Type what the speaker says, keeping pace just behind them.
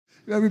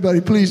Everybody,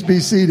 please be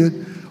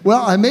seated.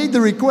 Well, I made the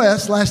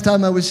request last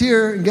time I was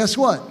here, and guess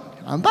what?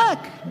 I'm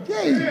back.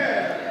 Yay.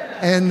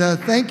 And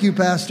thank you,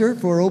 Pastor,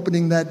 for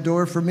opening that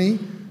door for me.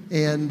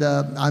 And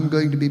I'm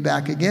going to be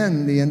back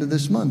again the end of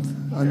this month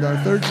on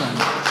our third time.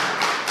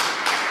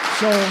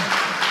 So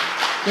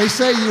they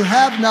say you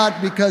have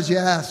not because you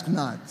ask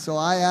not. So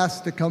I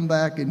asked to come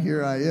back, and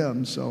here I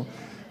am. So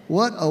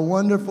what a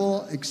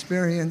wonderful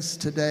experience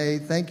today.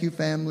 Thank you,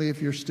 family,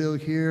 if you're still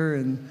here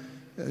and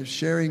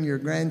sharing your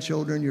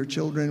grandchildren, your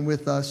children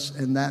with us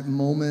in that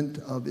moment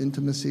of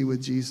intimacy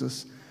with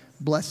Jesus.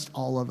 Blessed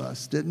all of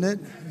us, didn't it?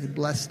 It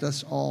blessed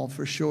us all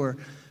for sure.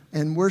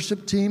 And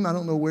worship team, I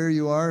don't know where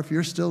you are. If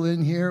you're still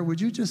in here,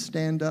 would you just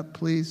stand up,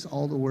 please,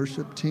 all the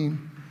worship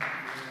team?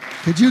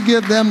 Could you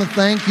give them a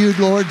thank you,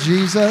 Lord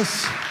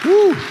Jesus?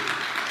 Woo!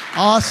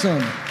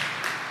 Awesome.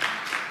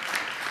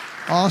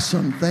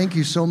 Awesome. Thank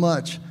you so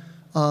much.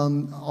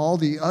 All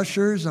the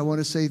ushers, I want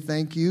to say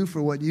thank you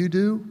for what you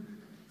do.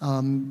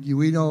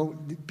 We know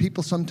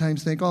people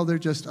sometimes think, oh, they're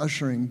just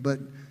ushering, but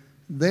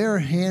they're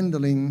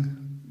handling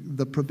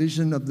the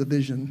provision of the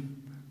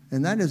vision,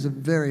 and that is a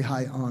very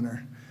high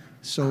honor.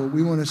 So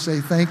we want to say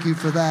thank you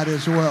for that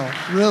as well,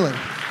 really.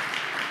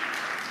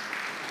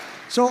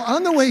 So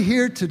on the way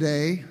here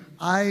today,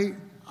 I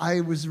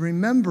was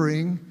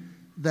remembering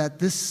that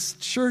this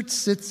church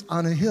sits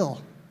on a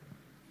hill.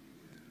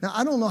 Now,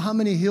 I don't know how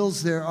many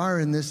hills there are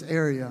in this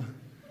area.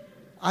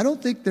 I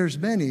don't think there's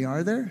many,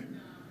 are there?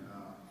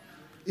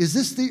 Is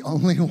this the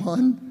only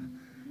one?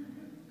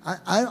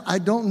 I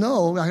don't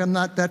know. I'm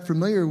not that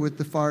familiar with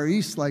the Far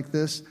East like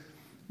this.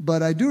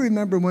 But I do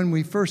remember when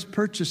we first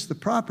purchased the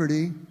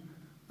property,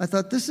 I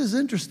thought, this is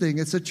interesting.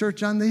 It's a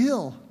church on the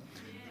hill.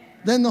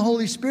 Then the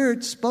Holy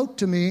Spirit spoke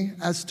to me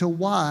as to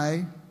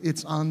why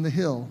it's on the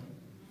hill.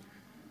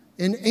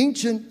 In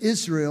ancient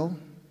Israel,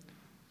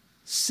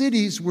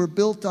 cities were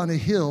built on a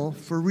hill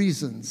for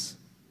reasons.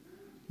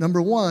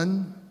 Number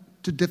one,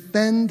 to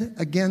defend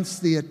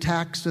against the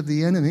attacks of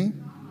the enemy.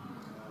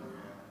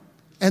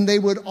 And they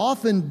would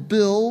often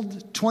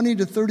build 20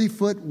 to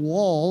 30-foot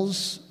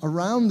walls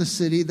around the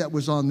city that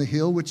was on the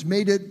hill, which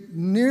made it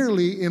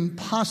nearly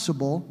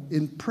impossible,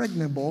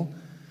 impregnable,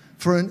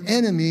 for an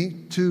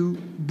enemy to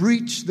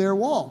breach their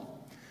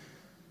wall.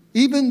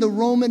 Even the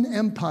Roman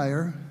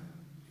Empire,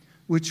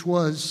 which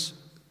was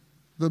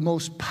the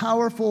most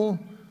powerful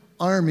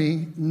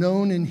army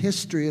known in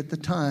history at the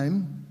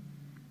time,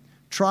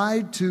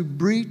 tried to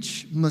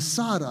breach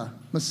Masada.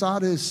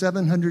 Masada is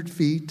 700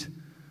 feet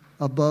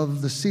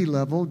above the sea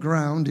level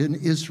ground in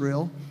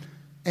Israel,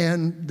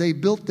 and they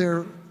built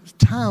their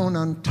town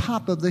on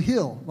top of the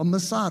hill of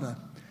Masada.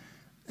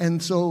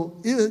 And so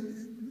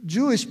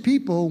Jewish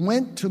people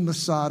went to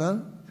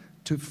Masada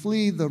to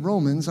flee the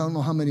Romans. I don't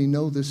know how many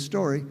know this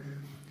story,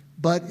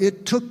 but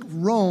it took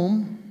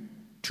Rome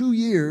 2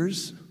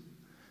 years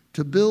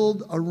to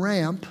build a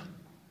ramp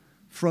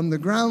from the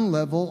ground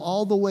level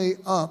all the way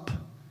up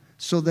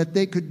so that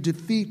they could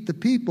defeat the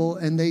people,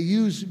 and they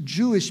used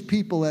Jewish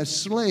people as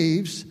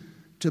slaves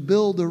to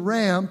build a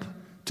ramp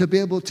to be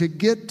able to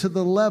get to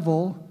the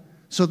level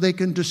so they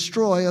can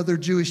destroy other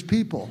Jewish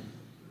people.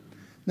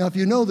 Now, if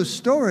you know the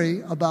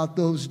story about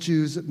those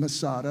Jews at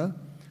Masada,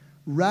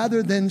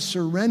 rather than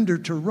surrender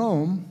to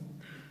Rome,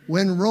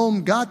 when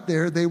Rome got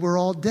there, they were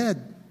all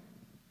dead.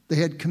 They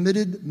had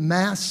committed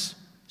mass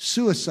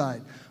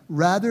suicide.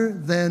 Rather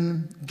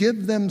than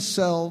give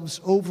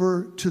themselves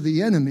over to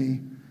the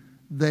enemy,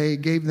 they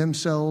gave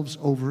themselves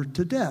over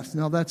to death.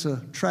 Now, that's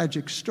a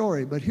tragic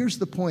story, but here's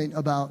the point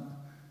about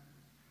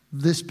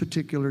this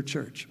particular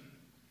church.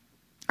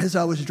 As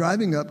I was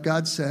driving up,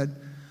 God said,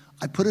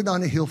 I put it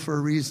on a hill for a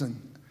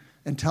reason.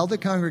 And tell the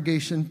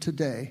congregation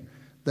today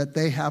that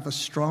they have a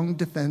strong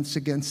defense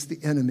against the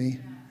enemy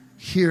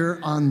here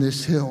on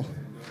this hill.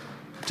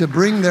 To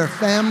bring their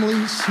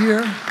families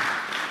here,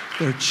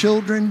 their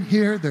children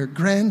here, their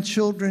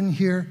grandchildren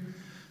here,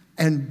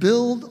 and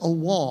build a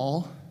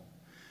wall,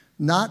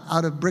 not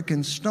out of brick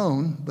and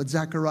stone, but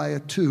Zechariah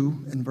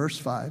 2 and verse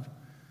 5,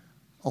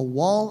 a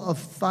wall of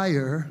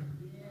fire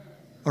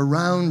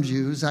around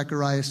you.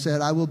 Zechariah said,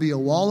 I will be a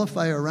wall of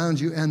fire around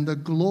you and the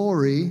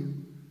glory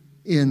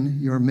in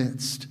your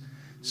midst.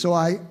 So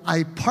I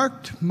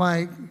parked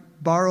my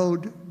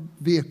borrowed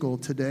vehicle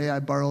today. I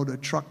borrowed a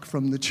truck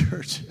from the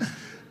church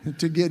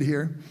to get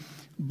here.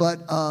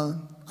 But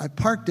I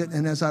parked it,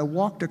 and as I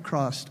walked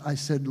across, I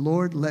said,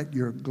 Lord, let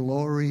your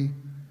glory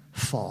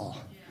fall.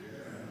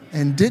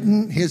 And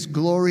didn't his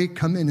glory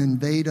come and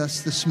invade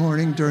us this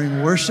morning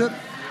during worship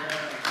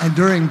and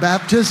during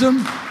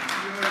baptism?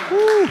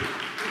 Woo.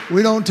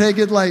 We don't take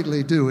it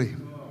lightly, do we?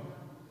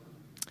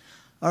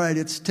 All right,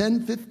 it's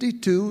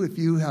 10:52 if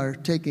you are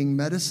taking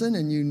medicine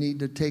and you need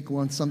to take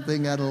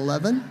something at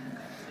 11.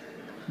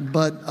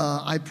 But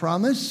I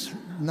promise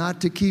not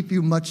to keep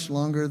you much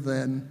longer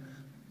than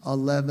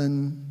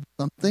 11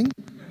 something.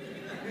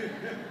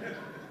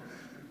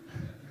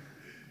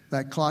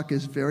 That clock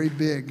is very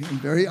big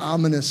and very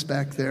ominous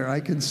back there. I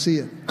can see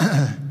it.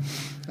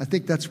 I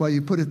think that's why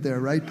you put it there,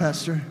 right,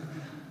 Pastor?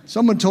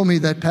 Someone told me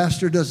that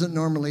Pastor doesn't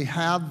normally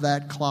have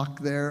that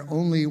clock there,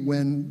 only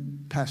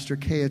when Pastor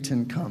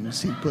Kayatin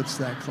comes. He puts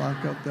that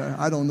clock up there.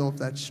 I don't know if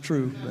that's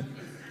true, but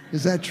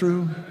is that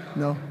true?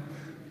 No,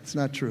 it's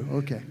not true.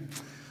 Okay.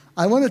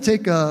 I want to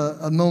take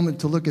a moment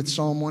to look at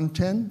Psalm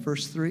 110,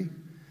 verse 3.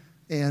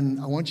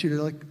 And I want you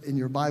to look in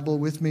your Bible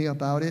with me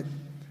about it.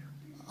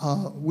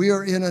 We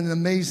are in an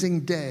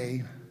amazing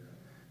day.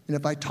 And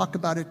if I talk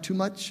about it too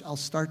much, I'll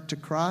start to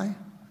cry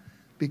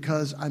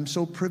because I'm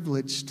so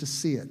privileged to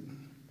see it.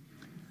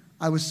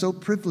 I was so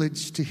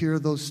privileged to hear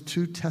those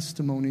two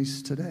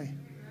testimonies today.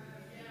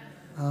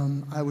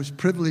 I was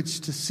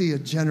privileged to see a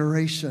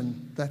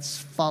generation that's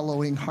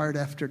following hard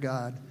after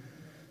God.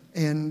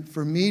 And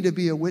for me to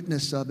be a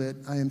witness of it,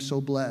 I am so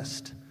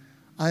blessed.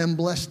 I am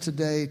blessed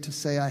today to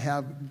say I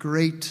have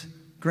great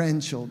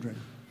grandchildren.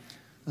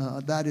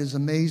 That is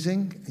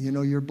amazing. You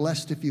know, you're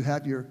blessed if you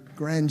have your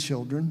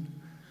grandchildren.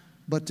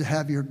 But to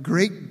have your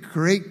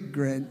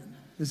great-great-grand,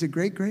 is it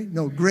great-great?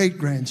 No,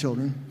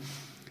 great-grandchildren.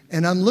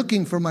 And I'm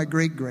looking for my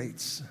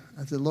great-greats.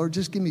 I said, Lord,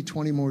 just give me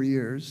 20 more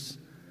years,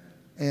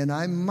 and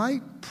I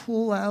might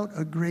pull out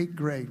a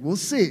great-great. We'll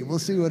see. We'll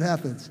see what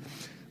happens.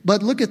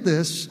 But look at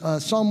this.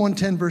 Psalm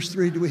 110, verse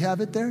 3. Do we have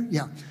it there?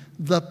 Yeah.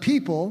 The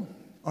people,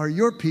 or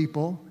your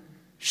people,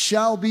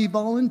 shall be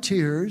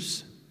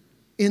volunteers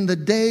in the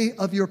day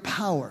of your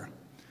power.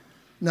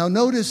 Now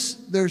notice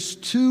there's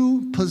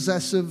two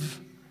possessive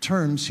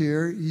terms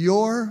here.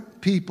 Your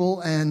people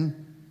and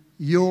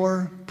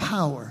your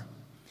power.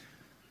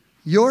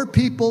 Your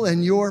people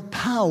and your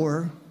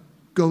power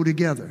go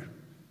together.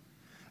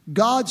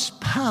 God's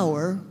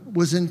power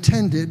was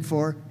intended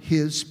for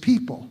his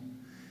people.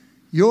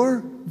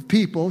 Your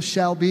people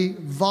shall be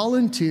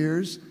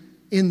volunteers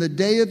in the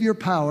day of your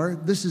power.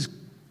 This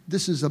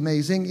is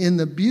amazing. In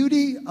the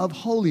beauty of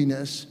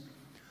holiness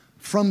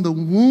from the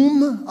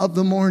womb of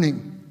the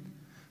morning.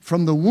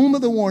 From the womb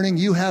of the morning,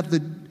 you have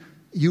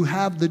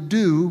the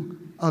dew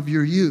of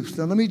your youth.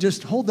 Now, let me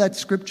just hold that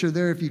scripture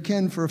there if you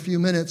can for a few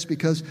minutes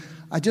because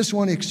I just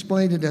want to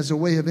explain it as a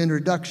way of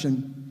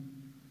introduction.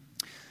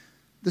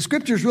 The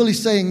scripture is really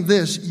saying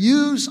this: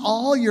 use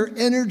all your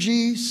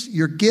energies,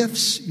 your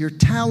gifts, your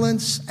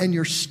talents, and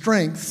your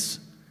strengths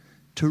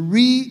to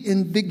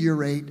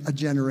reinvigorate a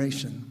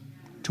generation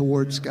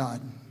towards God.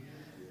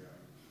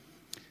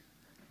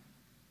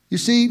 You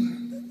see,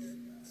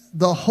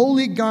 the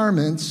holy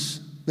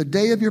garments, the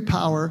day of your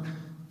power,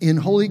 in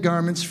holy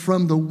garments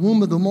from the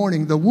womb of the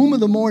morning. The womb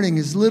of the morning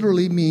is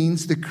literally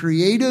means the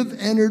creative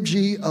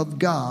energy of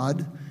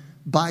God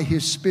by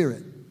his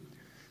Spirit.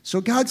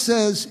 So God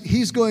says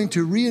he's going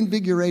to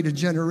reinvigorate a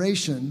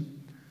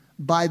generation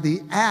by the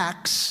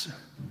acts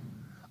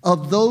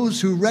of those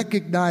who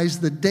recognize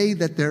the day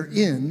that they're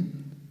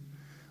in,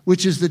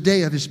 which is the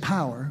day of his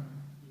power.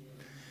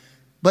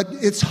 But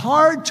it's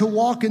hard to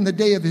walk in the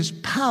day of his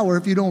power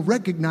if you don't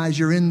recognize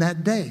you're in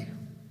that day.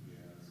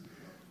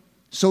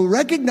 So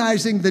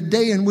recognizing the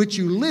day in which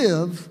you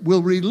live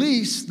will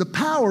release the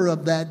power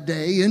of that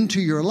day into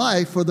your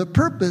life for the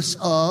purpose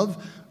of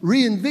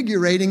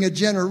reinvigorating a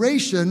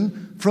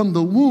generation from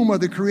the womb or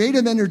the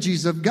creative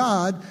energies of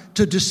God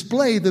to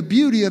display the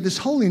beauty of his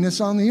holiness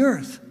on the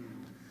earth.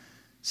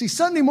 See,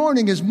 Sunday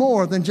morning is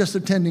more than just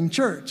attending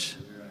church.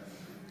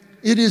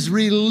 It is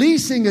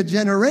releasing a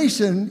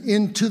generation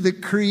into the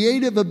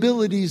creative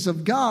abilities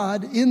of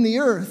God in the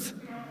earth.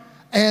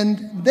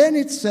 And then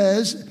it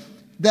says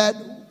that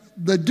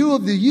the dew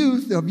of the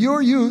youth, of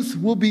your youth,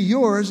 will be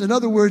yours. In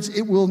other words,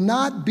 it will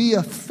not be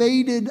a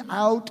faded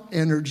out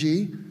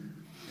energy.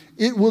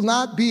 It will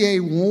not be a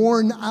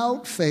worn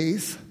out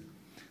faith.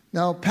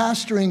 Now,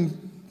 pastoring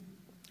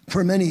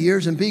for many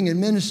years and being in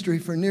ministry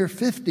for near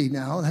 50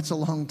 now, that's a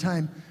long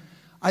time,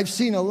 I've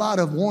seen a lot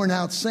of worn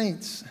out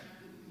saints.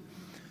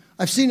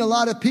 I've seen a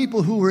lot of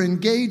people who were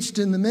engaged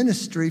in the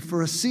ministry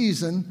for a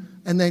season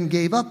and then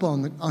gave up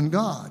on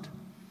God.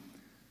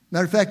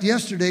 Matter of fact,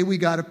 yesterday we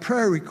got a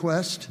prayer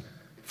request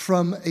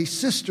from a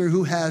sister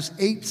who has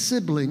 8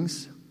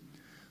 siblings,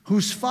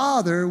 whose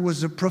father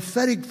was a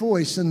prophetic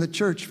voice in the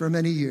church for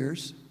many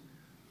years,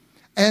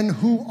 and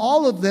who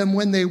all of them,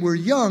 when they were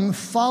young,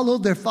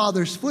 followed their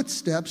father's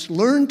footsteps,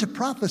 learned to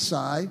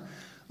prophesy,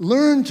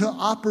 learned to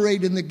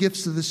operate in the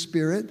gifts of the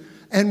Spirit,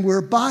 and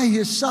were by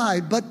his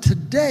side. But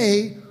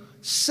today,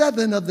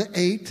 7 of the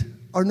 8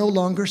 are no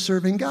longer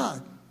serving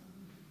God.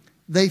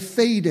 They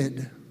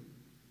faded.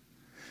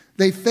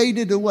 They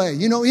faded away.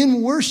 You know,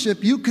 in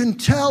worship, you can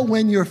tell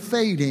when you're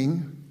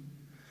fading,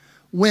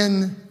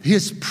 when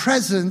his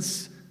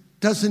presence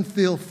doesn't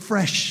feel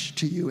fresh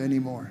to you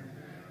anymore.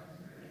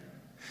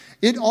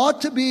 It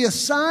ought to be a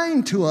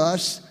sign to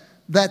us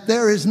that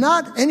there is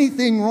not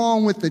anything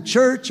wrong with the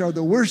church or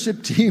the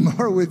worship team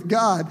or with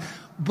God,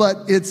 but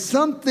it's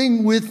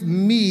something with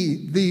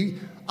me.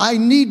 I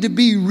need to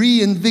be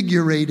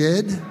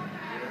reinvigorated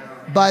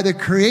by the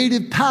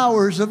creative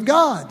powers of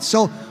God.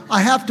 So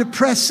I have to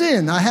press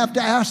in. I have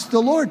to ask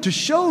the Lord to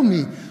show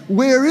me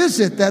where is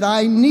it that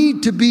I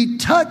need to be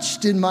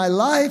touched in my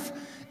life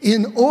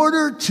in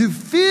order to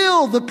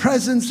feel the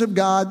presence of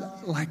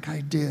God like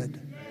I did.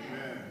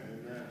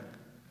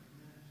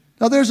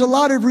 Now, there's a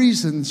lot of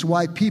reasons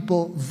why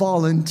people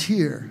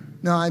volunteer.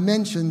 Now, I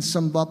mentioned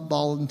some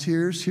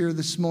volunteers here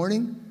this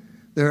morning.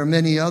 There are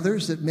many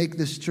others that make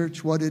this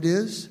church what it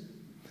is.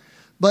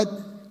 But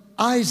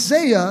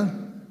Isaiah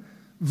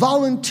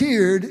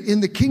volunteered in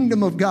the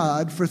kingdom of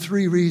God for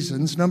 3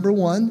 reasons. Number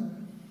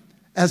 1,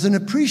 as an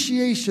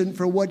appreciation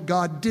for what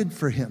God did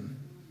for him.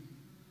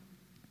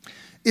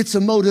 It's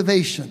a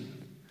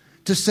motivation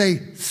to say,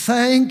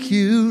 thank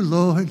you,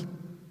 Lord,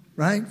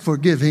 right, for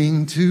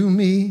giving to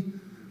me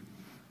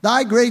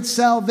thy great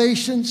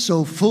salvation,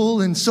 so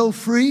full and so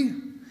free.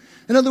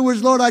 In other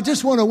words, Lord, I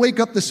just want to wake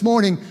up this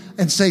morning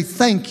and say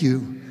thank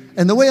you.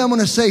 And the way I'm going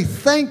to say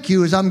thank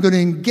you is I'm going to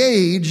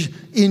engage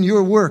in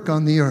your work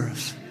on the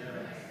earth.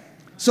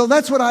 So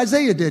that's what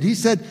Isaiah did. He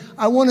said,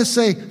 I want to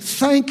say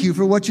thank you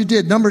for what you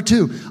did. Number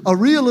 2, a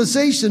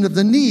realization of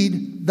the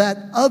need that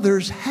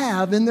others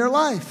have in their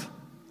life.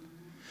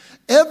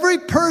 Every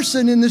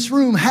person in this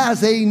room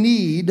has a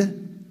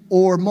need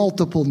or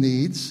multiple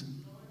needs.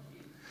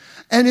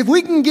 And if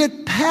we can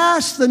get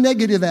past the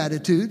negative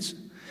attitudes,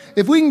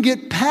 if we can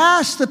get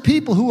past the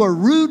people who are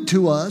rude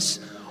to us,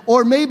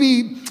 or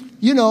maybe,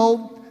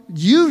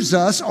 use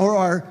us or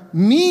are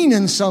mean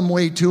in some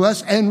way to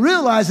us, and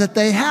realize that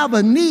they have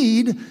a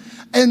need,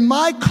 and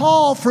my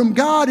call from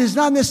God is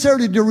not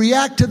necessarily to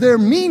react to their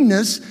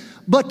meanness,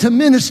 but to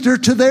minister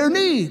to their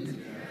need.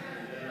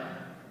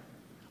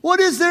 What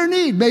is their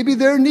need? Maybe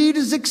their need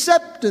is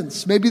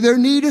acceptance. Maybe their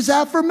need is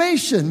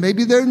affirmation.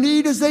 Maybe their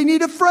need is they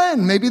need a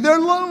friend. Maybe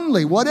they're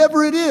lonely,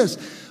 whatever it is.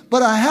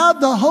 But I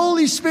have the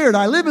Holy Spirit.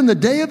 I live in the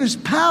day of His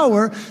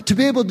power to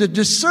be able to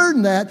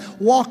discern that,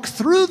 walk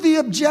through the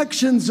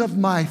objections of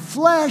my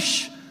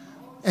flesh,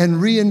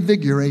 and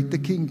reinvigorate the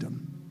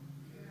kingdom.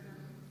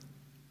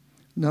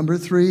 Number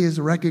 3 is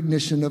a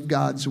recognition of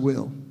God's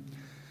will.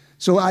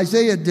 So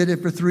Isaiah did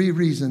it for 3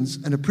 reasons: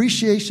 an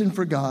appreciation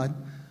for God,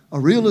 a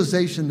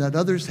realization that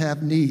others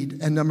have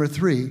need, and number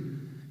 3,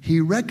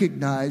 he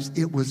recognized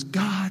it was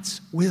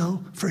God's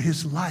will for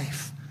his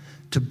life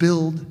to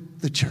build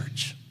the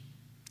church.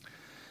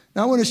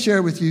 Now I want to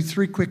share with you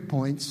 3 quick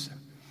points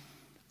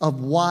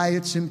of why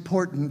it's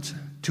important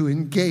to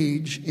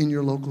engage in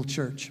your local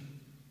church.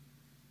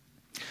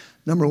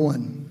 Number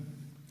 1,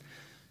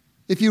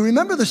 if you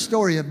remember the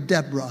story of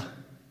Deborah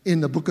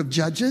in the book of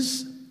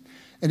Judges,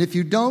 and if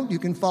you don't, you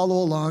can follow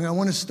along. I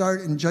want to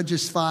start in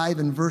Judges 5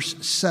 and verse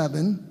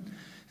 7.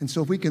 And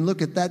so if we can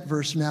look at that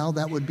verse now,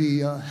 that would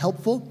be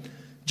helpful.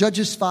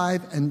 Judges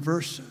 5 and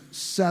verse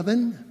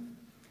 7,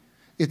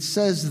 it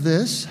says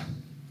this,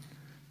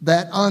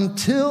 that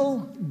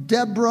until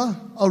Deborah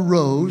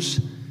arose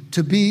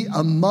to be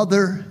a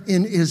mother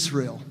in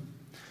Israel.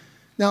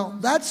 Now,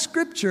 that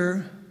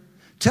scripture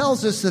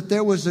tells us that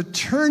there was a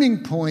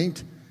turning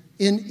point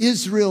in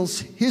Israel's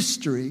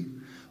history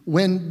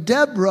when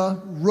Deborah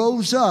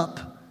rose up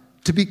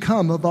to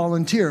become a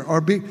volunteer,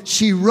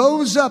 she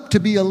rose up to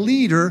be a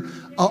leader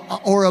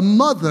or a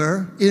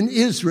mother in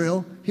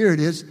Israel. Here it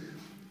is.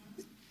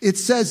 It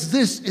says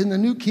this in the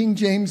New King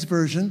James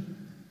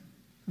Version: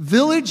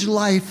 village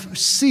life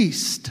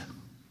ceased.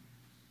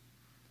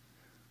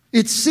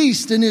 It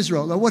ceased in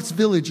Israel. Now, what's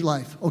village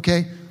life?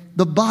 Okay,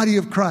 the body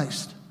of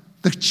Christ,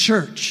 the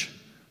church,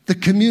 the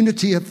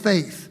community of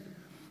faith,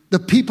 the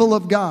people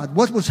of God.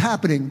 What was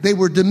happening? They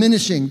were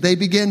diminishing. They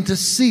began to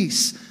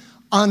cease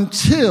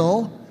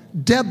until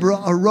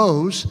Deborah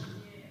arose,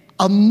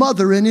 a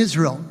mother in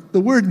Israel. The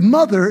word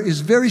mother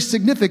is very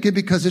significant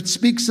because it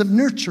speaks of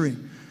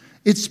nurturing.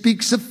 It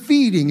speaks of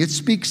feeding. It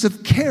speaks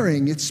of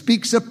caring. It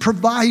speaks of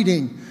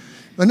providing.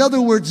 In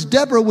other words,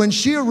 Deborah, when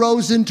she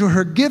arose into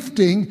her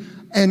gifting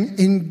and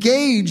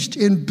engaged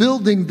in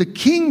building the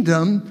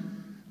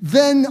kingdom,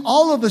 then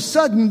all of a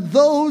sudden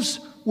those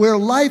where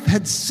life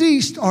had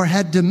ceased or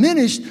had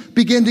diminished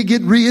began to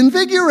get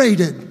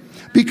reinvigorated.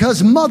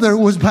 Because mother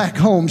was back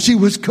home. She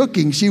was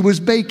cooking. She was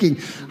baking.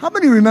 How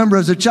many remember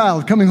as a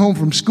child coming home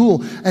from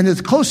school, and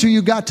the closer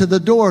you got to the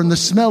door and the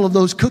smell of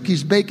those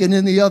cookies baking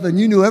in the oven,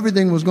 you knew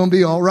everything was going to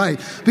be all right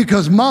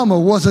because mama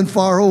wasn't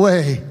far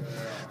away.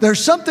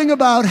 There's something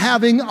about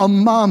having a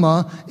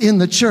mama in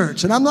the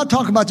church. And I'm not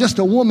talking about just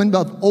a woman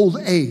of old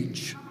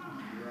age.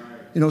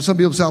 Some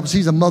people say,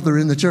 she's a mother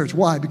in the church.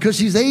 Why? Because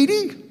she's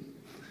 80?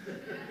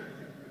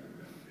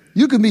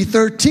 You can be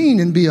 13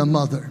 and be a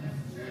mother.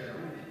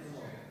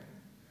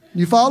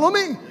 You follow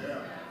me?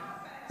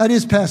 That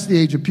is past the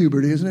age of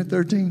puberty, isn't it?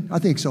 13? I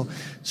think so.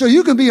 So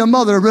you can be a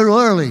mother real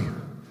early.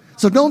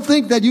 So don't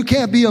think that you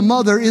can't be a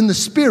mother in the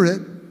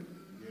spirit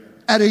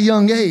at a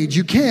young age.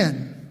 You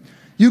can.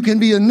 You can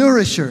be a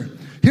nourisher.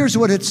 Here's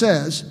what it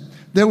says.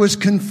 There was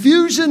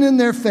confusion in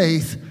their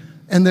faith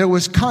and there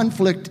was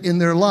conflict in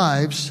their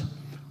lives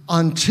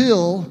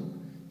until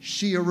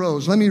she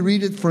arose. Let me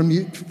read it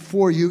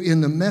for you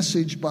in the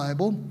Message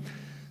Bible.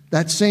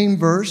 That same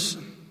verse.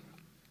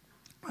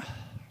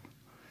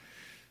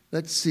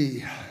 Let's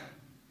see.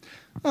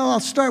 Well, I'll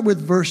start with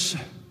verse.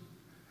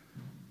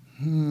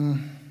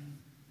 Let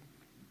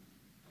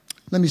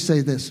me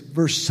say this.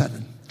 Verse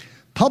 7.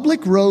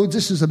 Public roads,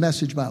 this is a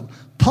Message Bible.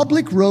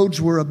 Public roads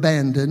were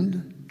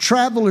abandoned.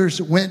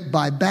 travelers went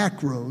by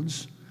back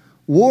roads,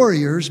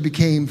 warriors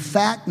became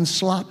fat and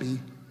sloppy,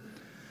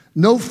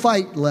 no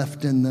fight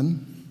left in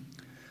them.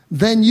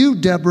 Then you,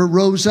 Deborah,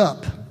 rose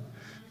up.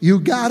 You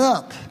got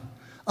up,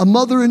 a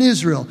mother in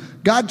Israel.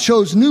 God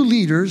chose new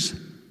leaders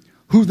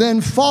who then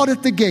fought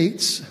at the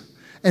gates,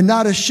 and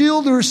not a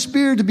shield or a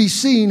spear to be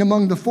seen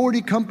among the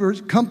 40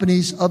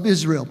 companies of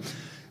Israel.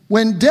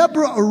 When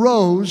Deborah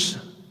arose,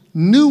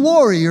 new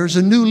warriors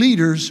and new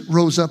leaders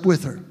rose up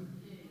with her.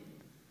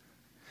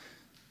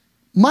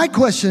 My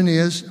question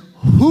is,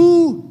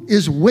 who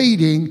is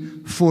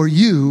waiting for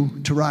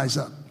you to rise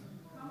up?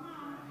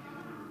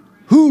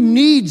 Who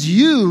needs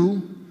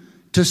you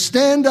to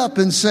stand up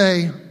and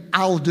say,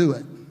 I'll do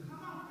it.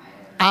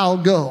 I'll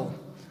go.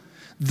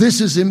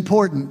 This is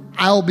important.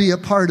 I'll be a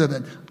part of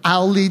it.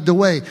 I'll lead the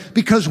way.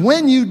 Because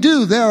when you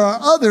do, there are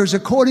others,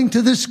 according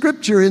to this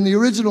scripture in the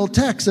original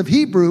text of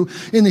Hebrew,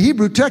 in the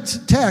Hebrew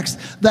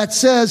text that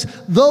says,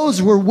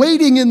 those were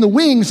waiting in the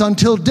wings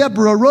until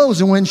Deborah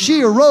arose. And when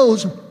she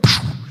arose,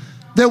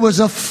 there was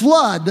a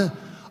flood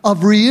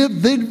of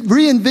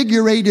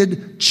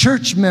reinvigorated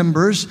church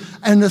members,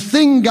 and the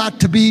thing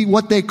got to be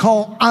what they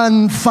call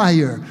on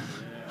fire.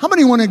 How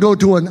many want to go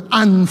to an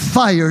on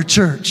fire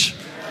church?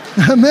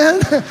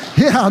 Amen?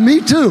 Yeah,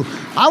 me too.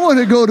 I want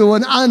to go to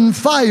an on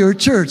fire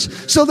church.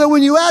 So that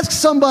when you ask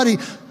somebody,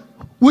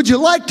 would you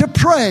like to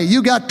pray?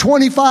 You got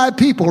 25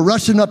 people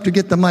rushing up to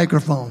get the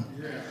microphone.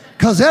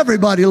 Because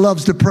everybody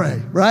loves to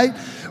pray, right?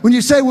 When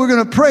you say we're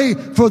going to pray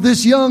for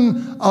this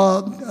young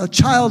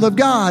child of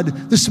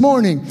God this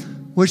morning,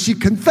 where she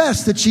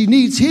confessed that she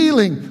needs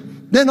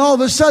healing, then all of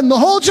a sudden the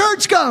whole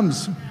church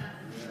comes.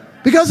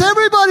 Because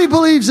everybody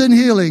believes in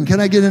healing. Can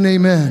I get an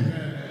amen?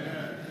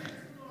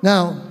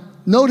 Now,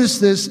 notice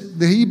this.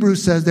 The Hebrew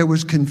says there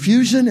was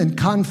confusion and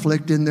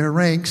conflict in their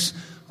ranks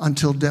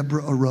until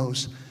Deborah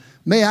arose.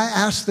 May I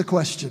ask the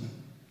question,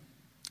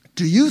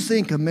 do you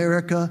think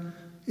America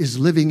is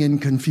living in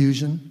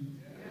confusion?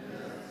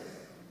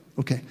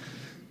 Okay.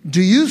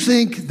 Do you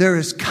think there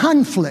is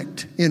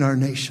conflict in our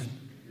nation?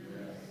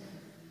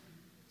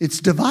 It's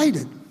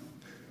divided.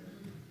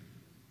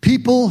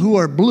 People who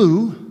are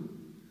blue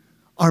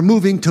are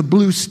moving to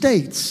blue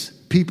states.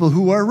 People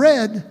who are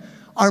red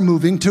are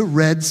moving to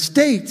red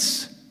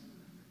states.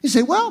 You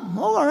say, well,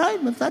 all right,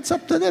 if that's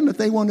up to them, if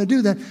they want to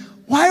do that.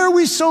 Why are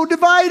we so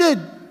divided?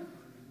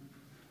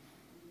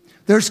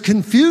 There's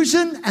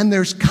confusion and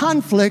there's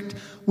conflict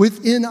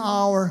within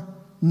our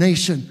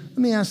nation. Let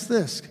me ask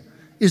this.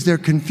 Is there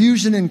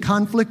confusion and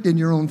conflict in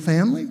your own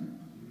family?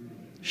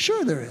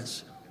 Sure there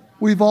is.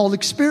 We've all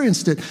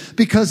experienced it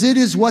because it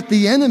is what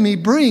the enemy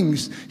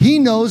brings. He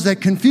knows that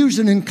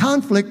confusion and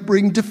conflict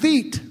bring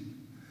defeat.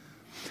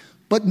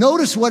 But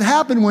notice what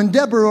happened when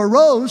Deborah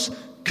arose.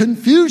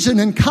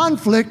 Confusion and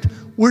conflict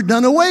were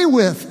done away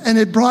with, and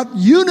it brought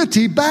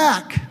unity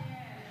back.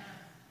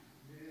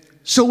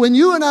 So when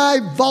you and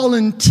I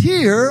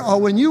volunteer,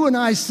 or when you and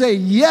I say,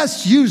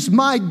 yes, use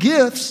my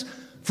gifts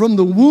from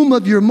the womb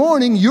of your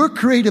morning, your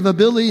creative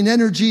ability and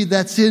energy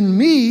that's in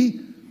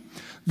me,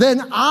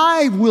 then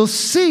I will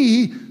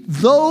see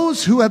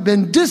those who have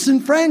been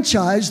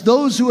disenfranchised,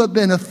 those who have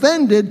been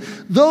offended,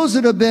 those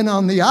that have been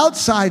on the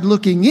outside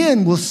looking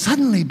in will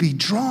suddenly be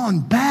drawn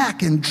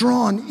back and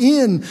drawn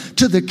in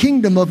to the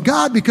kingdom of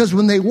God, because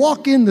when they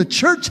walk in the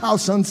church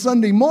house on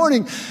Sunday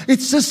morning,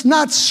 it's just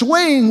not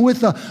swaying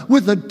with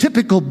a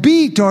typical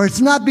beat, or it's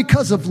not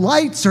because of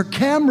lights or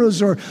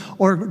cameras or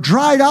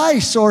dried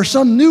ice or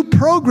some new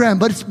program,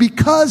 but it's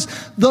because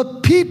the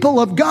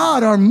people of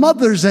God are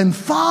mothers and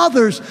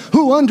fathers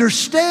who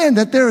understand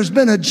that there has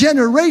been a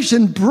generation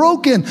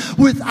broken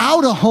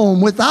without a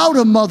home, without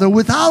a mother,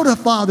 without a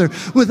father,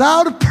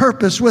 without a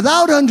purpose,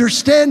 without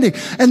understanding.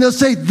 And they'll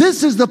say,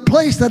 this is the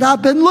place that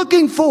I've been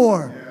looking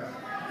for.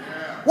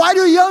 Why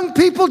do young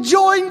people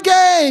join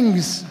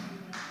gangs?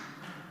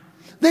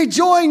 They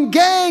join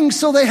gangs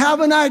so they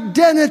have an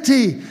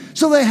identity,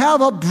 so they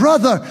have a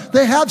brother,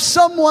 they have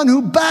someone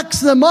who backs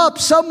them up,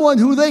 someone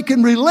who they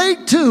can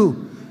relate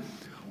to.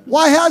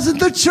 Why hasn't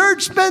the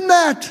church been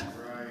that?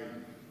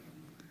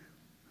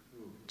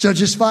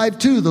 Judges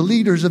 5:2, the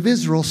leaders of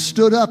Israel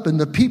stood up and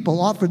the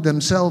people offered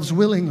themselves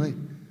willingly.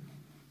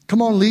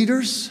 Come on,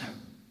 leaders.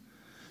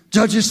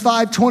 Judges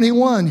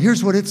 5:21,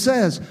 here's what it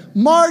says.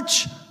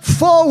 March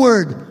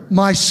forward,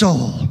 my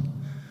soul.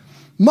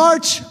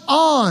 March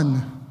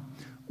on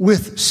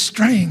with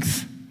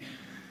strength.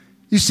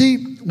 You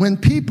see, when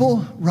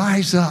people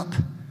rise up,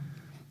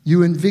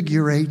 you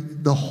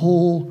invigorate the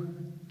whole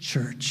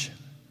church.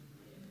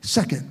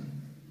 Second,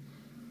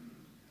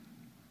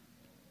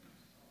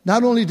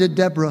 not only did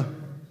Deborah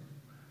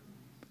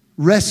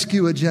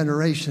rescue a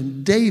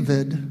generation,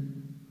 David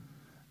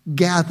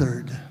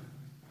gathered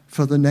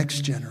for the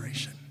next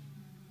generation.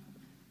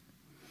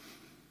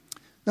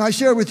 Now, I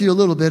share with you a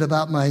little bit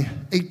about my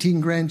 18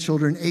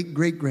 grandchildren, 8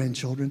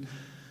 great-grandchildren,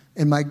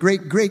 and my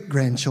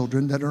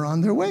great-great-grandchildren that are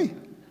on their way.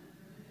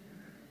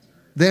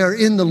 They are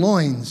in the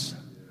loins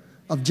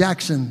of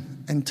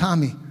Jackson and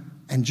Tommy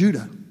and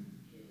Judah.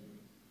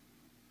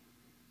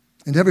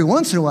 And every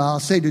once in a while, I'll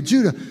say to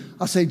Judah,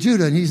 I'll say,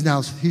 Judah, and he's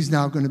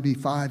now going to be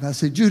 5. I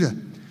say, Judah,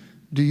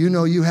 do you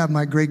know you have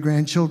my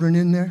great-grandchildren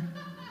in there?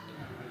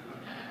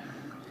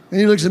 And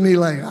he looks at me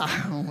like,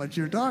 I don't know what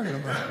you're talking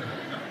about.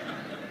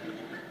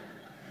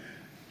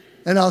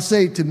 And I'll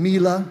say to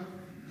Mila,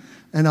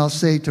 and I'll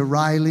say to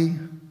Riley,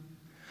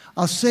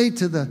 I'll say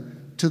to the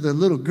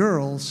little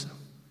girls,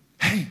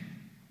 hey,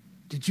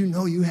 did you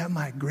know you have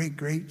my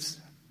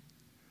great-greats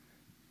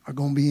are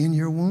going to be in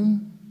your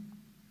womb?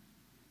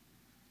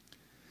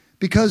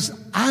 Because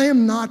I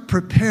am not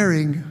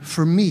preparing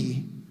for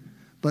me,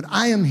 but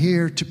I am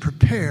here to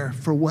prepare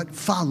for what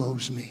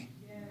follows me.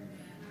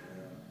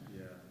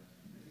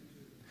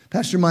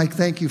 Pastor Mike,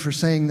 thank you for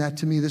saying that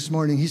to me this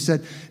morning. He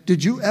said,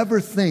 did you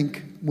ever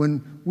think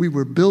when we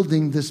were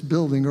building this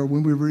building or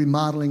when we were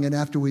remodeling it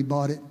after we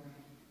bought it,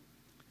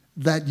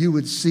 that you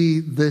would see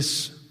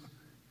this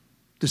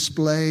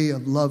display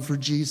of love for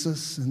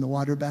Jesus and the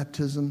water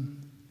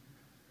baptism?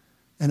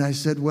 And I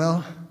said,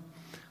 well,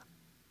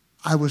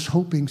 I was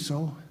hoping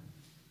so.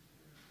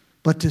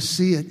 But to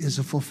see it is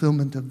a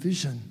fulfillment of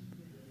vision.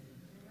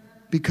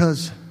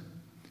 Because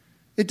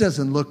it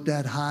doesn't look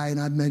that high, and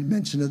I've made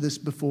mention of this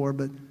before,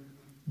 but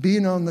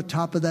being on the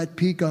top of that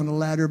peak on a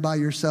ladder by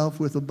yourself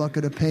with a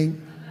bucket of paint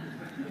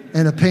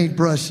and a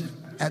paintbrush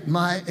at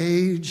my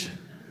age,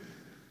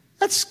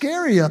 that's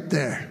scary up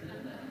there.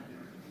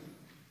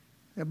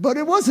 But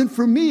it wasn't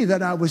for me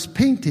that I was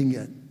painting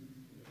it.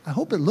 I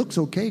hope it looks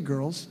okay,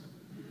 girls.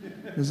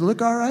 Does it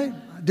look all right?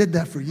 I did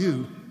that for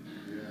you.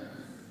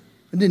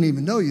 I didn't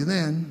even know you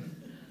then.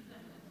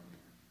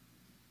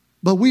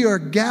 But we are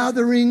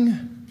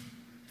gathering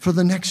for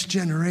the next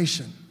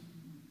generation.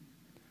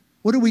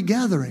 What are we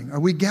gathering? Are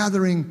we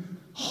gathering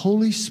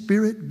Holy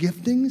Spirit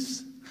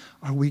giftings?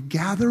 Are we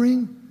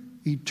gathering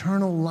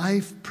eternal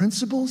life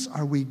principles?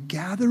 Are we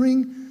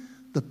gathering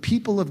the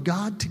people of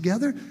God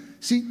together?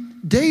 See,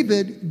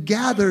 David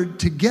gathered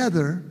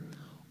together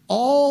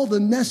all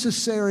the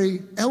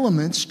necessary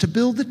elements to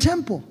build the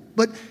temple.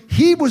 But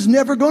he was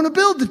never going to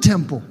build the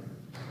temple.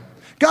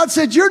 God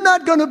said, you're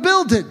not going to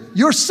build it.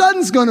 Your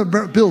son's going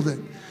to build it.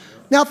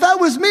 Now, if that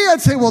was me, I'd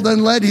say, well,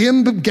 then let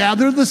him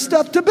gather the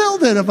stuff to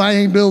build it if I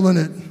ain't building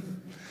it.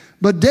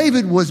 But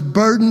David was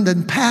burdened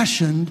and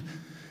passionate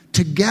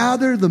to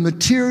gather the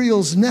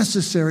materials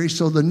necessary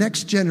so the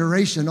next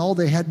generation, all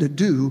they had to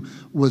do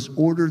was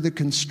order the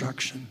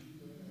construction.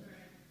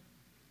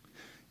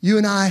 You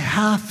and I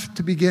have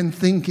to begin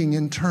thinking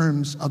in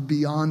terms of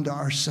beyond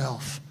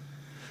ourselves.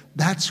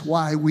 That's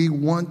why we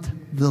want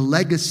the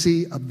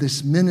legacy of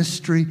this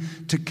ministry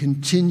to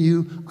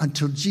continue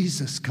until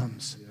Jesus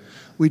comes.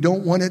 We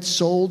don't want it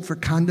sold for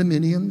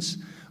condominiums.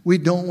 We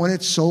don't want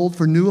it sold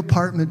for new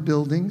apartment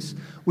buildings.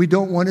 We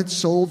don't want it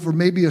sold for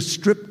maybe a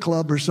strip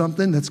club or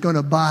something that's going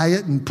to buy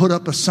it and put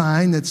up a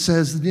sign that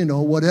says,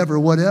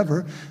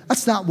 whatever.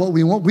 That's not what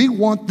we want. We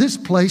want this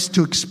place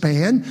to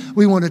expand.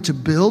 We want it to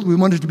build. We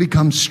want it to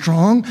become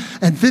strong.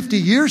 And 50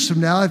 years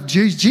from now, if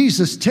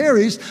Jesus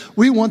tarries,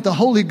 we want the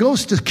Holy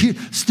Ghost to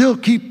still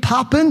keep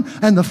popping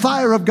and the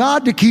fire of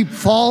God to keep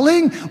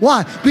falling.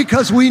 Why?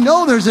 Because we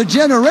know there's a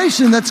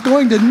generation that's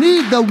going to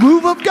need the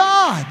move of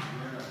God.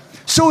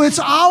 So it's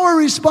our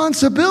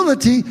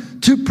responsibility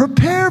to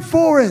prepare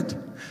for it.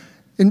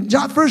 In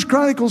 1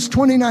 Chronicles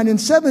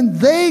 29:7,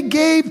 they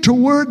gave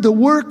toward the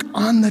work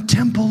on the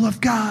temple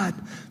of God.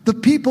 The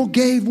people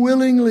gave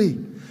willingly.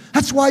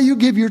 That's why you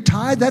give your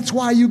tithe. That's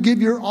why you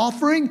give your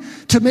offering,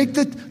 to make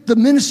the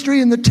ministry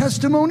and the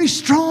testimony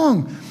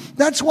strong.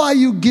 That's why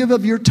you give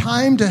of your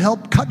time to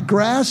help cut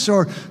grass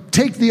or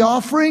take the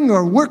offering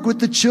or work with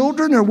the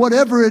children or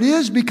whatever it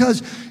is,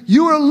 because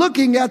you are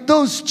looking at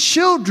those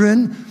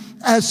children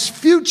as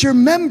future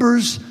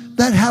members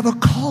that have a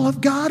call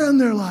of God on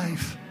their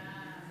life.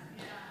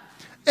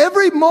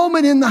 Every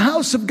moment in the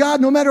house of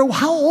God, no matter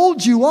how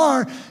old you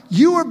are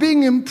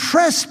being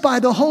impressed by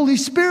the Holy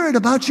Spirit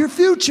about your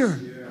future.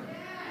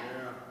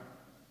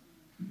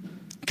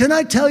 Can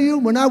I tell you,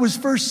 when I was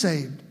first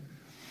saved,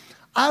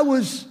 I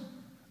was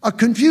a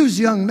confused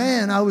young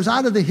man. I was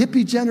out of the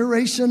hippie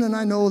generation, and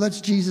I know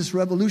that's Jesus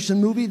Revolution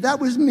movie. That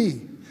was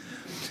me.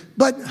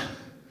 But,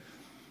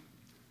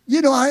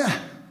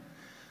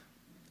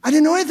 I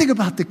didn't know anything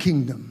about the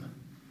kingdom.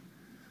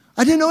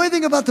 I didn't know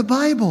anything about the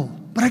Bible,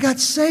 but I got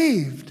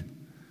saved.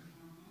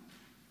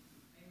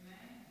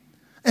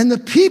 And the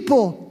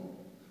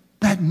people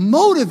that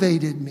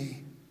motivated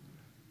me,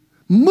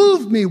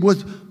 moved me,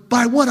 was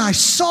by what I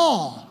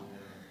saw.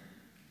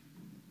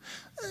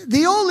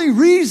 The only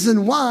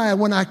reason why,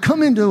 when I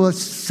come into a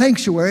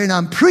sanctuary and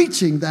I'm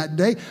preaching that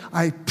day,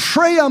 I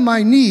pray on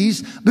my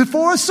knees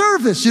before a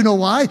service. You know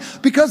why?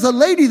 Because the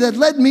lady that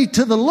led me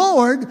to the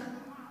Lord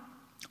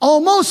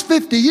almost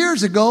 50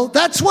 years ago,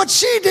 that's what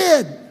she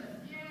did.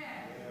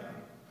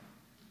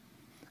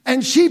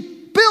 And she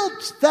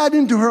built that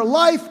into her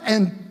life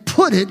and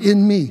put it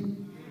in me.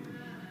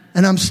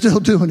 And I'm still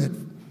doing it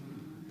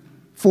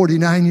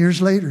 49 years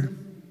later.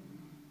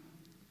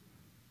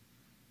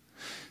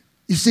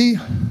 You see,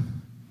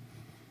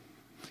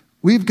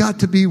 we've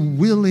got to be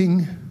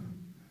willing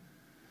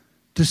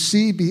to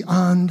see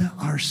beyond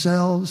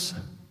ourselves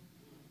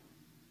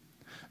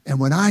And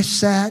when I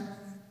sat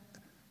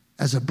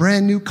as a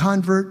brand new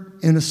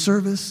convert in a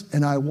service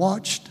and I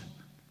watched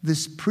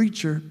this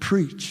preacher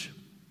preach,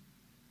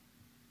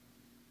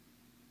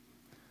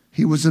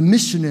 he was a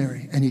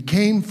missionary and he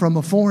came from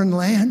a foreign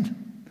land,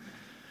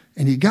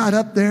 and he got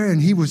up there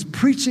and he was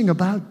preaching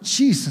about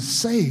Jesus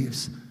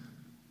saves.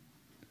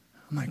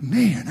 I'm like,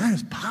 man, that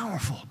is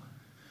powerful.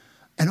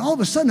 And all of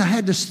a sudden I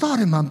had this thought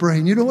in my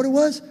brain. You know what it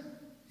was?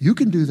 You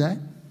can do that.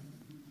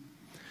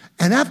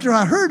 And after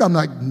I heard, I'm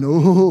like,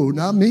 no,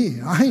 not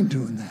me. I ain't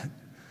doing that.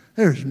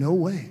 There's no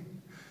way.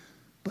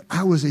 But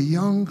I was a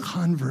young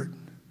convert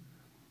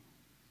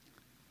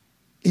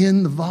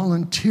in the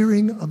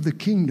volunteering of the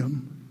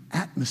kingdom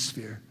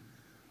atmosphere,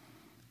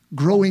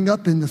 growing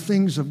up in the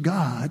things of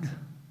God,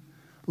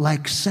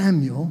 like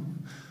Samuel,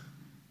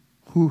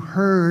 who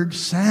heard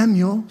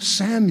Samuel,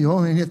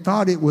 and he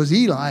thought it was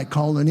Eli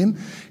calling him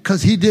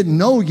because he didn't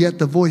know yet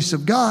the voice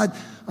of God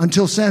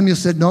until Samuel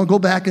said, no, go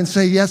back and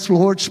say, yes,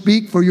 Lord,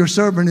 speak, for your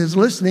servant is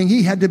listening.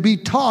 He had to be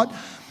taught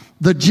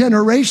the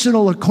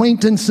generational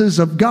acquaintances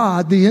of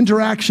God, the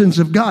interactions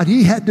of God.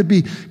 He had to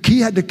be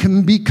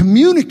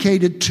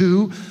communicated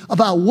to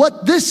about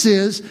what this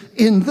is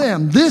in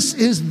them. This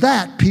is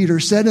that, Peter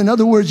said. In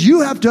other words,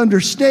 you have to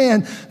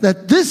understand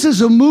that this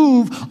is a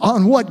move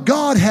on what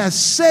God has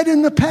said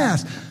in the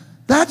past.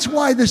 That's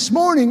why this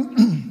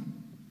morning,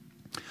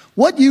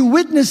 what you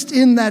witnessed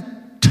in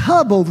that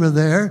tub over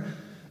there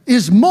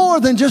is more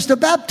than just a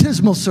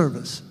baptismal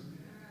service.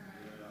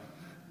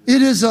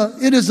 It is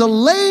a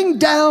laying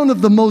down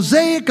of the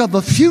mosaic of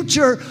a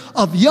future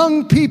of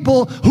young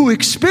people who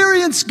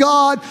experience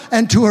God.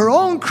 And to her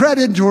own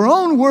credit, to her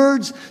own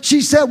words, she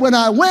said, when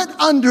I went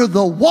under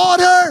the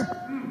water,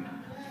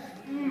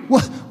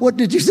 what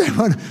did you say?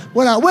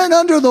 When I went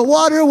under the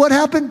water, what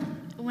happened?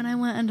 When I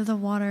went under the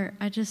water,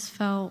 I just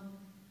felt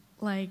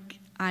like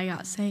I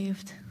got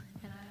saved.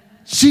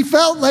 She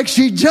felt like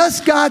she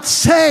just got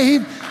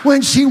saved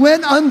when she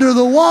went under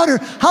the water.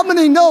 How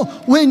many know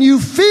when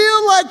you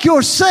feel like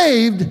you're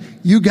saved,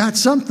 you got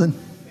something?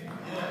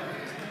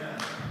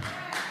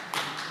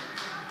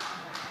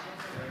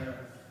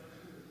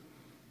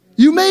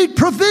 You made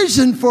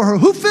provision for her.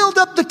 Who filled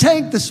up the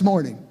tank this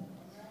morning?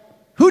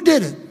 Who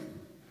did it?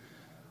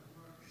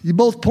 You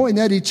both point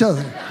at each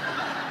other.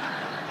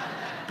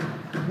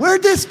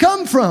 Where'd this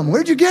come from?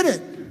 Where'd you get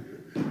it?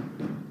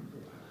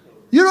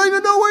 You don't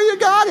even know where you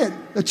got it.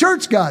 The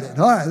church got it.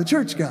 All right, the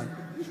church got it.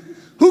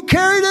 Who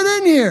carried it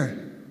in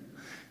here?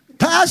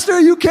 Pastor,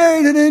 you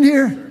carried it in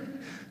here?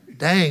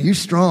 Dang, you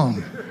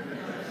strong.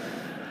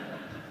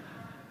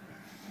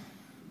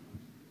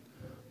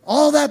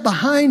 All that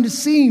behind the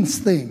scenes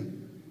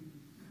thing.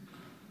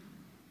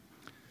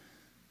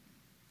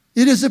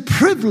 It is a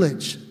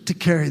privilege to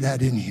carry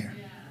that in here.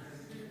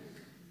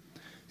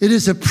 It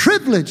is a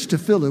privilege to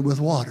fill it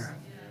with water.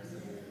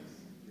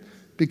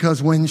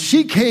 Because when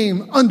she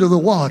came under the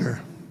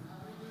water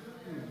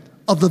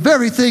of the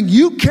very thing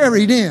you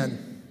carried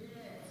in,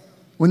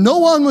 when no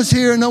one was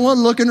here, no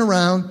one looking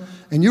around,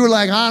 and you were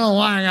like, I don't know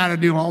why I got to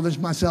do all this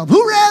myself.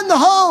 Who ran the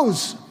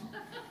hose?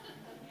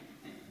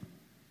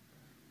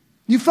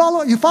 You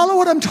follow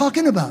what I'm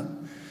talking about?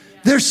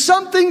 There's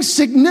something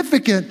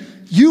significant.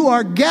 You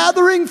are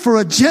gathering for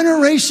a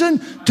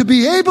generation to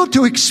be able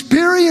to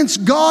experience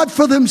God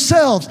for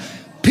themselves.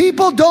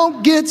 People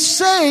don't get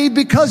saved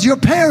because your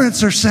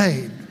parents are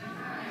saved.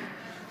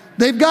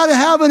 They've got to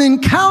have an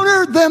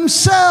encounter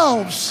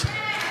themselves.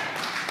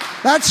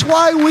 That's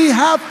why we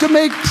have to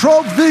make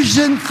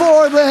provision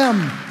for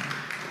them.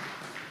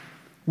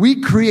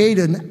 We create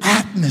an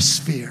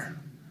atmosphere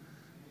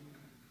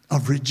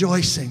of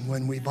rejoicing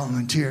when we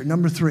volunteer.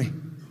 Number 3.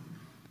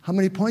 How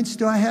many points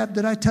do I have?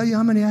 Did I tell you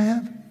how many I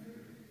have?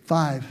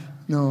 5.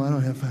 No, I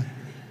don't have 5.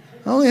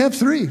 I only have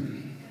 3.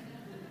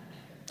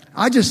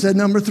 I just said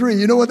number 3.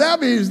 You know what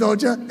that means,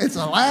 don't you? It's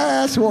the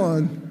last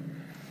one.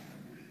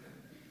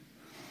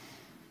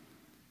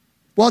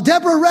 While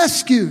Deborah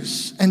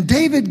rescues and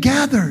David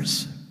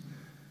gathers,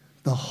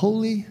 the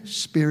Holy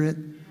Spirit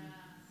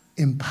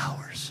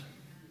empowers.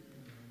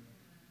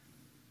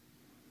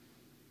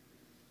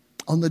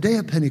 On the day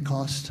of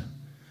Pentecost,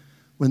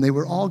 when they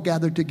were all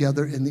gathered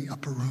together in the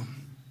upper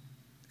room,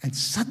 and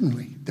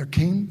suddenly there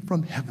came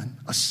from heaven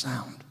a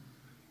sound.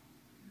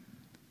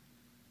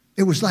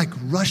 It was like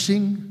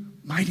rushing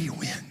mighty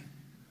wind.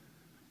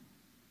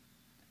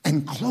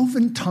 And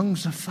cloven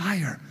tongues of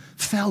fire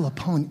fell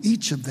upon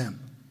each of them,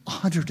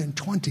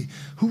 120,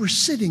 who were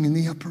sitting in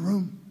the upper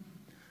room.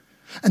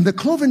 And the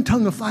cloven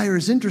tongue of fire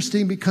is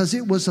interesting because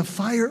it was a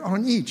fire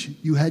on each.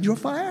 You had your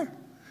fire,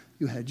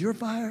 you had your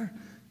fire,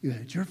 you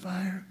had your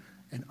fire,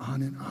 and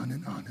on and on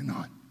and on and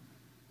on.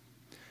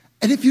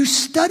 And if you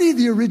study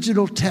the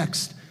original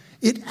text,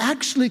 it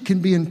actually can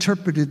be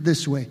interpreted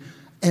this way.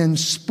 And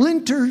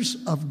splinters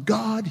of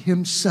God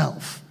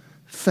himself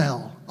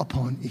fell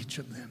upon each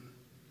of them.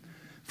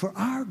 For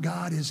our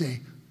God is a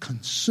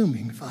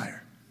consuming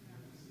fire.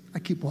 I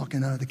keep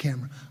walking out of the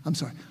camera. I'm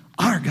sorry.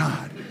 Our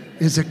God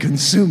is a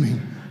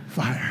consuming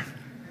fire.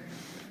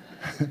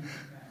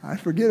 I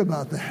forget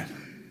about that.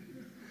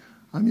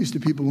 I'm used to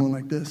people going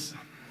like this.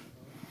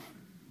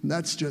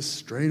 That's just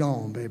straight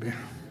on, baby.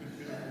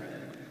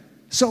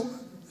 So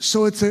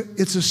it's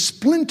a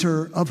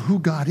splinter of who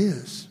God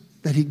is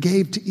that he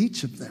gave to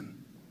each of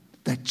them,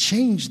 that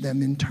changed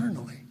them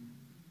internally.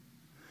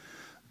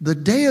 The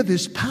day of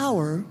his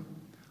power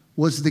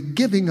was the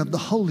giving of the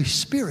Holy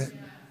Spirit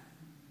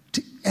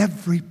to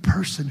every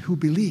person who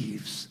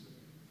believes.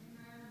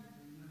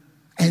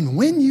 And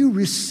when you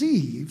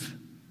receive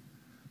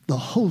the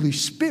Holy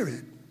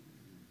Spirit,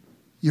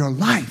 your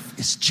life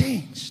is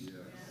changed.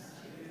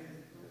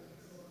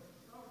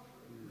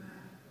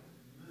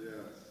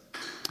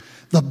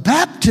 The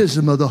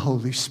baptism of the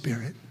Holy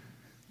Spirit,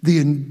 the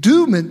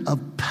endowment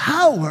of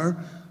power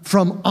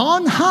from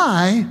on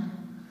high,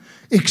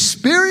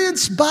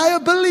 experienced by a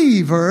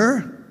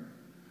believer,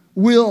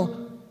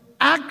 will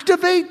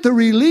activate the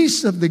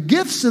release of the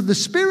gifts of the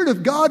Spirit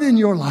of God in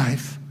your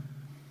life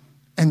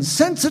and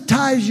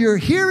sensitize your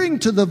hearing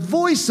to the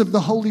voice of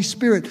the Holy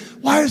Spirit.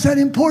 Why is that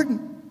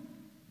important?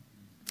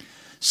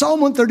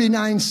 Psalm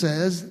 139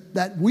 says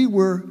that we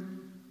were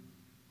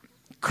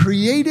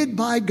created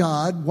by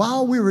God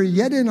while we were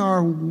yet in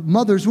our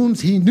mother's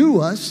wombs. He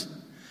knew us.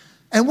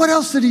 And what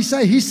else did he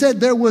say? He said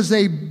there was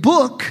a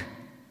book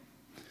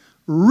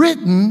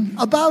written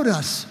about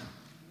us.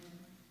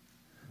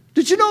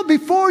 Did you know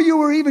before you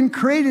were even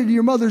created in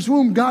your mother's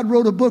womb, God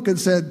wrote a book and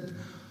said,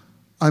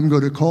 I'm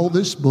going to call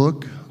this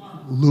book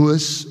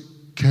Louis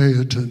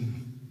Kayatin.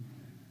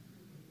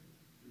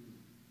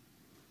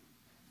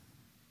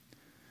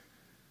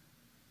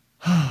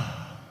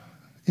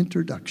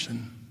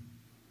 Introduction.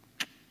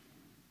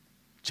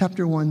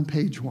 Chapter 1,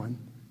 page 1.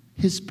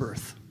 His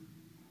birth.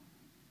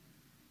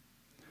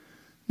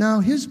 Now,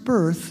 his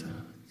birth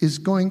is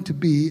going to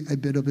be a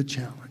bit of a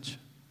challenge,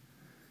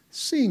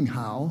 seeing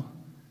how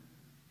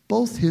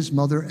both his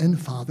mother and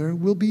father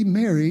will be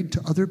married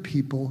to other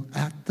people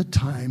at the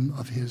time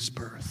of his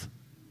birth.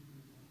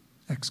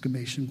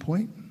 Exclamation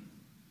point.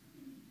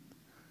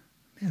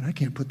 Man, I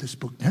can't put this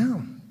book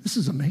down. This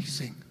is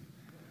amazing.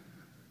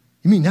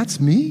 You mean that's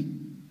me?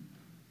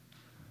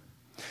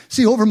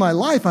 See, over my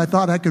life, I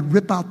thought I could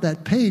rip out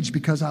that page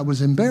because I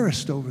was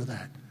embarrassed over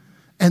that.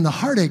 And the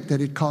heartache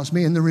that it caused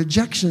me and the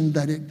rejection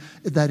that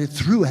it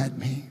threw at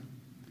me.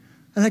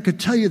 And I could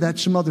tell you that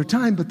some other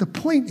time, but the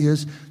point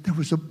is, there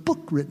was a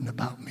book written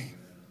about me.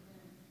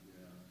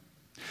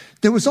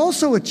 There was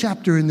also a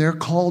chapter in there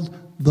called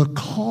The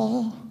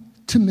Call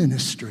to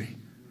Ministry.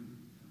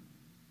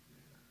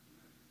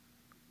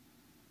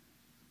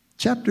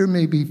 Chapter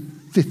maybe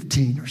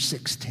 15 or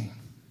 16.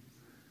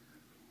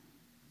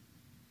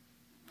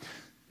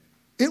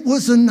 It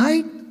was a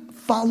night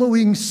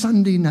following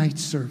Sunday night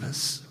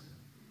service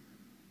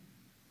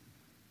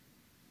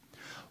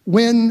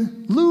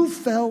when Lou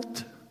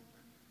felt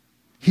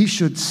he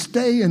should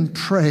stay and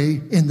pray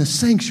in the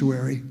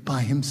sanctuary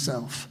by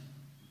himself.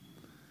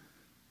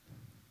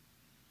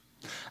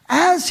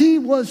 As he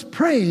was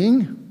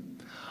praying,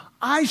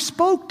 I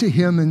spoke to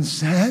him and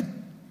said,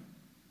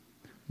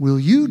 will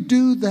you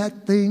do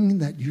that thing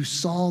that you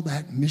saw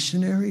that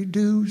missionary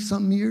do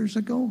some years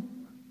ago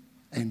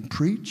and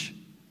preach?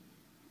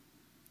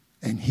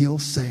 And he'll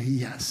say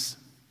yes.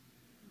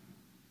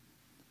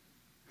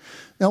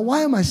 Now,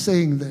 why am I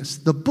saying this?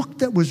 The book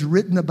that was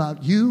written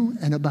about you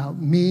and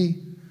about me,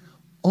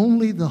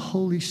 only the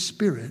Holy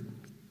Spirit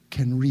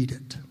can read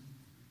it.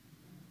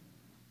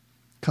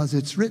 Because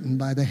it's written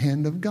by the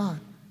hand of God.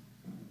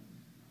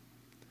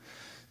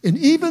 And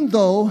even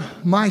though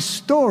my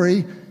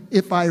story,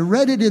 if I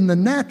read it in the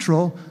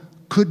natural,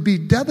 could be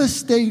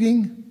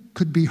devastating,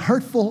 could be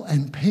hurtful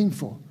and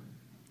painful.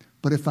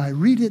 But if I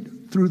read it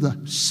through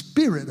the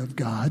Spirit of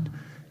God,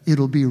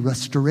 it'll be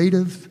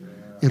restorative,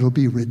 it'll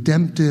be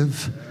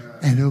redemptive,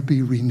 and it'll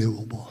be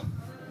renewable.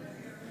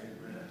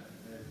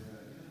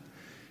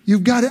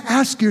 You've got to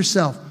ask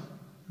yourself,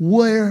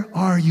 where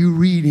are you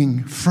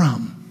reading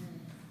from?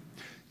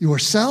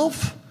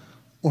 Yourself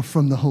or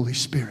from the Holy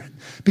Spirit?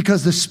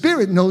 Because the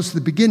Spirit knows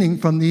the beginning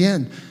from the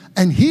end.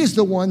 And He's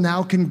the one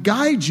now can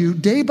guide you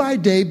day by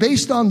day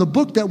based on the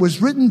book that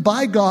was written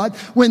by God.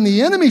 When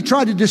the enemy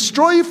tried to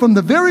destroy you from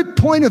the very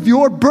point of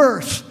your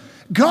birth,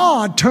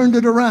 God turned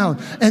it around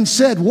and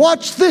said,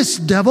 watch this,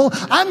 devil.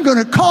 I'm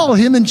going to call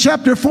him in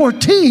chapter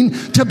 14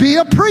 to be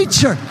a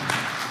preacher.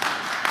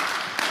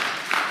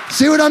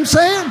 See what I'm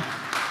saying?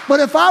 But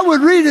if I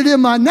would read it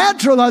in my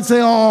natural, I'd say,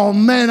 oh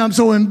man, I'm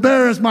so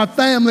embarrassed. My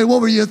family,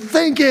 what were you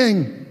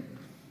thinking?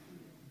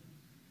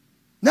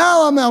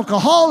 Now I'm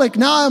alcoholic.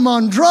 Now I'm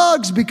on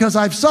drugs because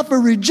I've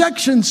suffered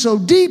rejection so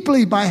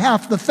deeply by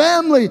half the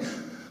family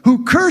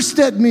who cursed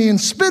at me and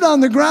spit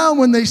on the ground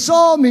when they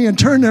saw me and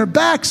turned their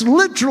backs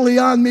literally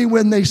on me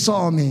when they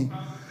saw me.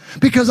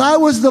 Because I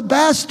was the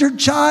bastard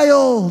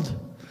child.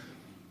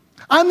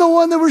 I'm the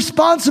one that's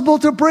responsible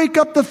to break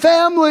up the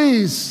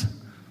families.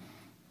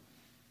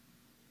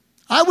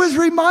 I was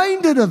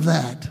reminded of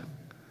that.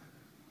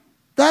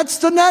 That's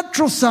the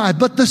natural side.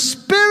 But the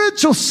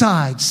spiritual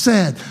side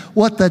said,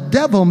 what the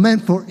devil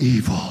meant for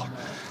evil,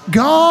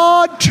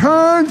 God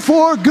turned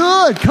for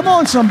good. Come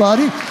on,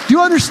 somebody. Do you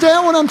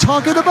understand what I'm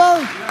talking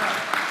about?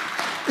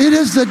 It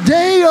is the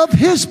day of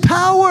His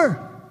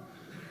power.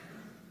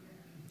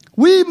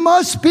 We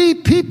must be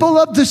people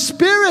of the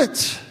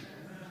Spirit.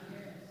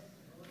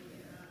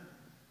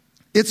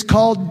 It's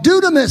called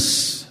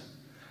dunamis,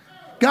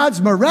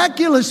 God's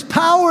miraculous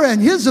power and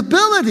His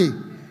ability.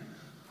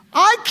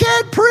 I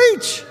can't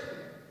preach.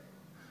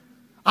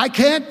 I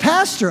can't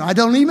pastor. I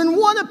don't even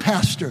want to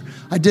pastor.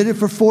 I did it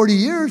for 40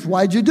 years.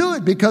 Why'd you do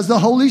it? Because the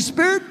Holy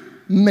Spirit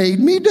made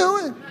me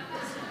do it.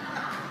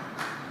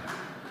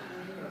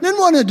 Didn't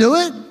want to do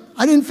it.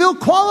 I didn't feel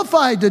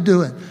qualified to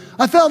do it.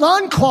 I felt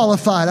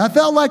unqualified. I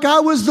felt like I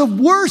was the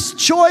worst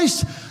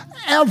choice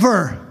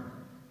ever.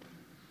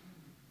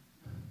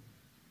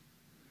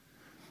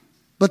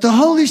 But the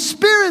Holy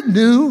Spirit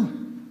knew,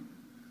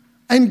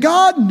 and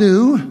God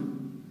knew,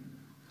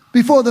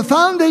 before the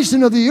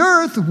foundation of the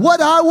earth,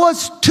 what I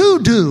was to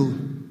do.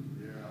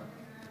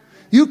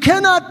 You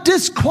cannot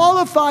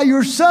disqualify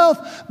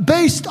yourself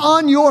based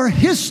on your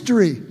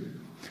history.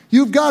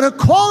 You've got to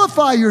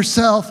qualify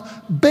yourself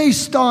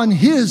based on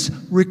His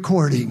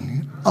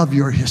recording of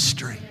your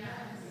history.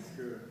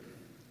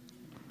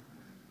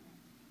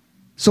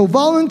 So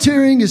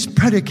volunteering is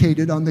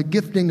predicated on the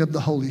gifting of the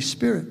Holy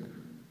Spirit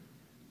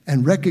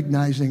and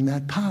recognizing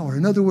that power.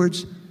 In other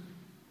words,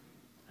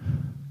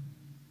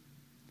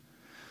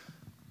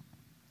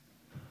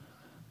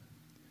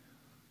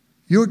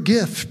 your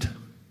gift,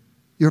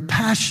 your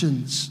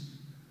passions,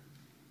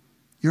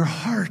 your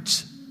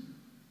heart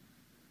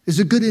is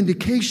a good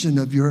indication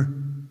of your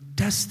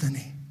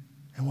destiny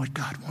and what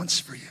God wants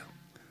for you.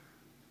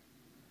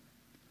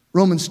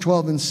 Romans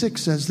 12:6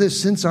 says this: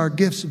 since our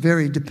gifts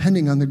vary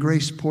depending on the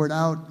grace poured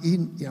out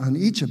on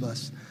each of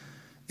us,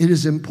 it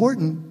is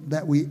important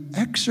that we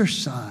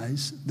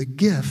exercise the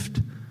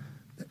gift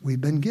that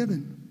we've been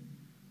given.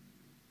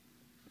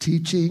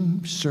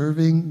 Teaching,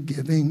 serving,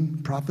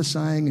 giving,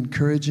 prophesying,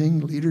 encouraging,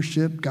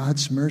 leadership,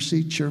 God's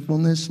mercy,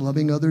 cheerfulness,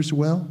 loving others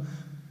well.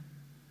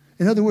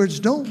 In other words,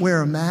 don't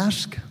wear a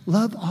mask.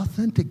 Love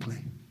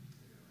authentically.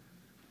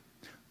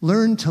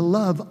 Learn to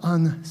love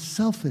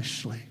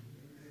unselfishly.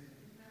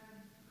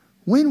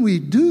 When we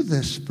do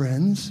this,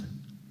 friends,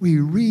 we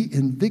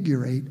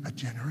reinvigorate a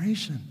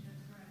generation.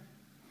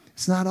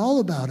 It's not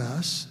all about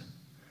us.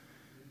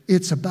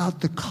 It's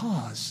about the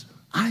cause.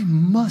 I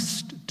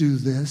must do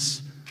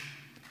this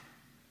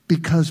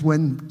because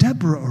when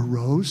Deborah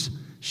arose,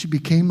 she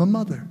became a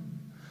mother.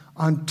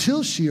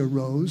 Until she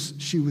arose,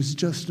 she was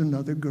just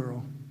another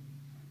girl.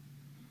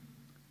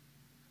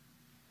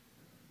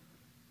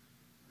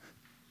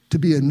 To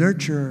be a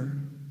nurturer,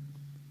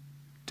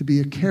 to be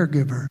a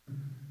caregiver,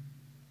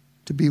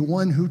 to be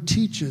one who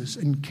teaches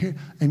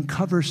and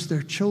covers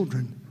their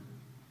children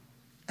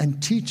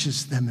and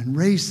teaches them and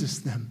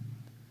raises them.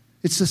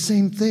 It's the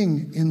same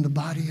thing in the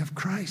body of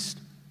Christ.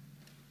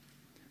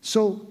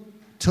 So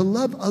to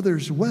love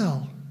others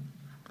well,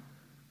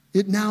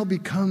 it now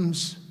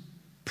becomes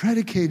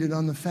predicated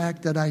on the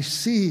fact that I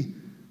see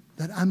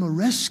that I'm a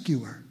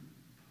rescuer.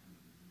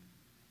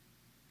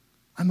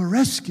 I'm a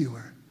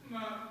rescuer.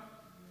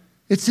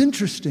 It's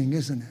interesting,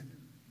 isn't it?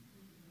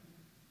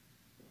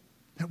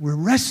 That we're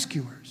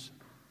rescuers.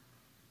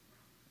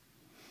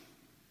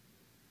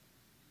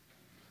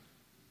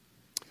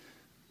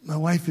 My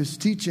wife is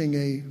teaching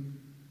a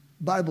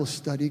Bible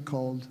study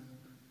called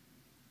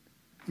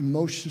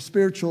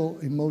Spiritual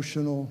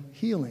Emotional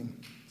Healing.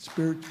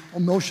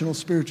 Emotional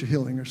Spiritual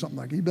Healing or something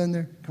like that. You been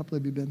there? A couple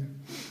of you been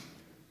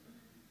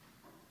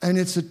there? And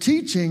it's a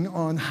teaching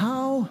on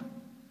how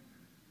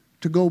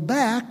to go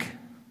back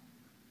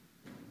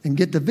and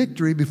get the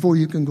victory before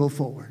you can go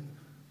forward.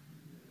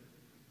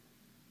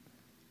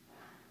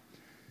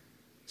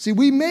 See,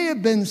 we may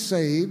have been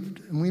saved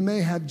and we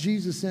may have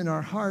Jesus in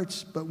our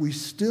hearts, but we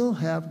still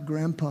have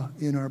Grandpa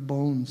in our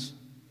bones.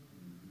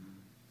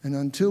 And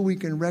until we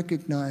can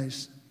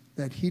recognize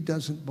that he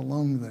doesn't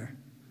belong there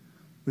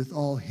with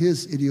all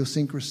his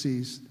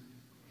idiosyncrasies,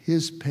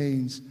 his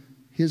pains,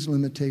 his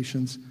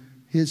limitations,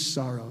 his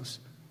sorrows,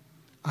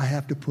 I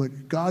have to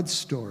put God's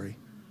story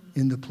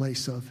in the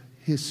place of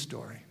his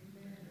story.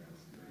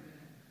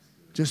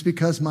 Just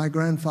because my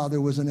grandfather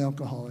was an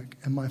alcoholic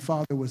and my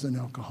father was an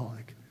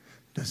alcoholic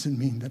doesn't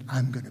mean that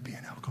I'm going to be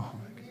an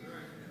alcoholic.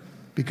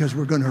 Because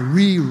we're going to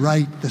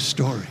rewrite the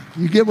story.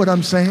 You get what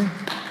I'm saying?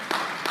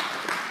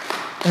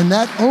 And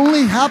that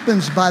only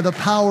happens by the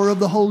power of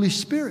the Holy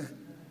Spirit.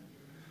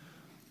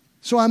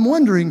 So I'm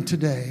wondering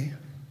today,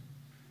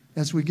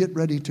 as we get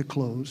ready to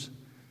close,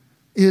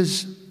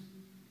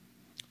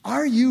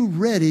 are you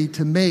ready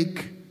to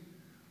make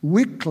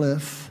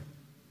Wycliffe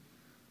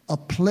a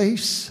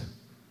place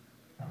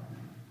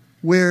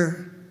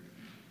where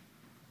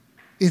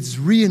it's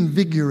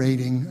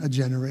reinvigorating a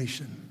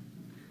generation?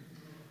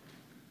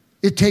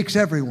 It takes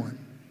everyone.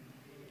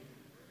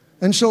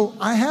 And so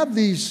I have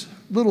these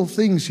little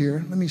things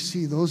here. Let me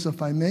see those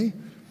if I may.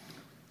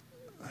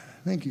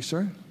 Thank you,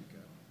 sir.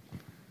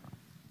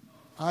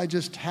 I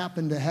just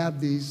happened to have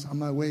these on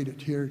my way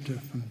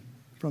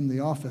from the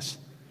office.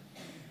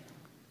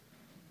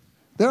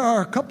 There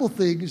are a couple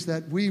things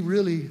that we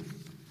really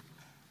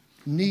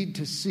need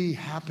to see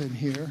happen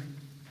here.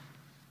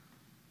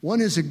 One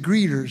is a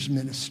greeters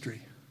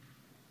ministry.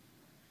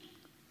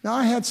 Now,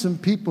 I had some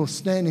people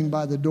standing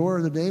by the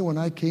door the day when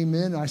I came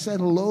in. I said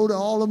hello to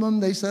all of them.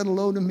 They said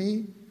hello to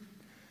me.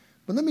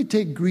 But let me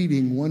take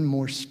greeting one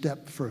more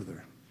step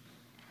further.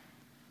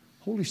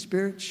 Holy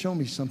Spirit, show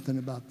me something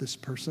about this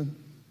person.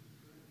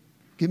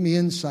 Give me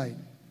insight.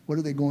 What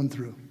are they going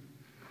through?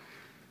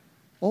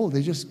 Oh,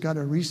 they just got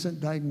a recent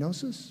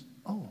diagnosis?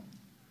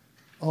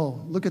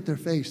 Oh, look at their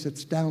face.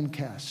 It's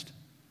downcast.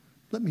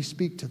 Let me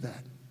speak to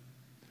that.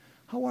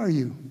 How are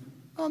you?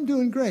 I'm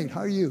doing great.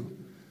 How are you?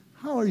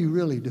 How are you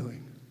really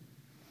doing?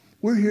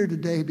 We're here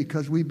today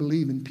because we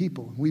believe in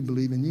people. We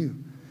believe in you.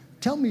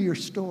 Tell me your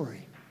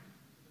story.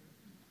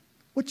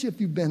 What have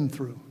you been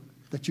through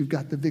that you've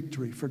got the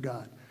victory for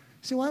God?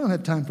 You say, well, I don't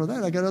have time for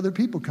that. I got other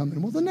people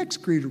coming. Well, the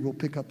next greeter will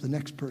pick up the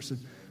next person.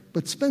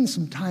 But spend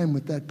some time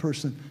with that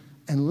person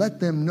and let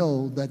them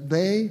know that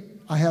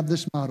I have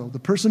this motto. The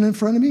person in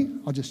front of me,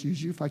 I'll just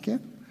use you if I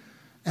can.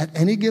 At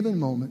any given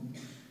moment,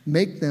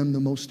 make them the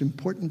most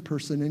important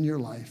person in your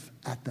life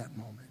at that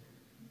moment.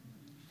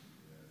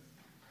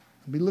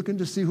 I'll be looking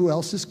to see who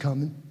else is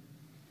coming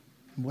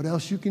and what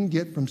else you can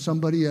get from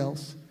somebody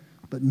else.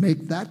 But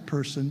make that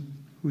person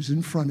who's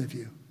in front of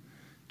you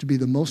to be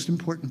the most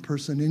important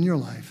person in your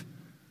life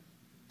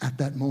at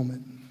that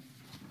moment.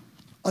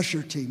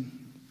 Usher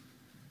team.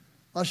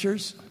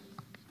 Ushers,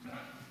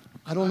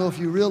 I don't know if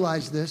you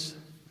realize this,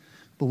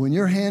 but when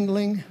you're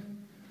handling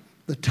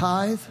the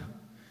tithe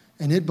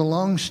and it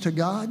belongs to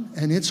God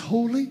and it's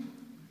holy,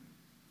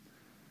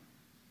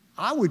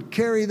 I would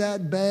carry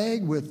that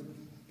bag with,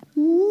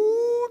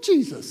 ooh,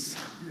 Jesus.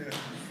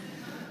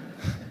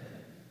 Yeah.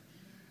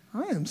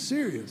 I am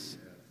serious.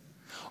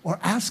 Or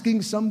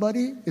asking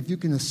somebody if you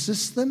can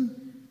assist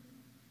them,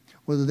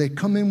 whether they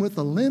come in with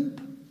a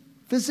limp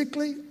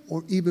physically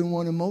or even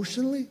one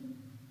emotionally,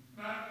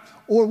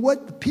 or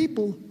what the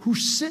people who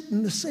sit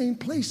in the same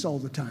place all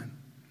the time.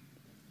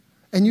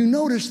 And you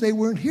notice they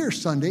weren't here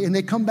Sunday, and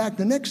they come back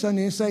the next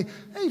Sunday and say,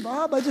 hey,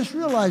 Bob, I just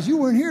realized you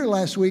weren't here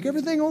last week.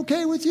 Everything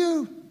okay with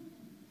you?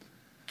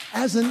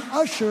 As an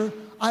usher,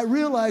 I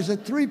realized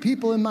that 3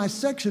 people in my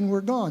section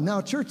were gone. Now,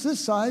 a church this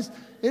size,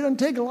 it doesn't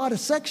take a lot of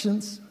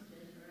sections.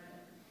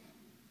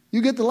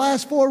 You get the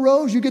last 4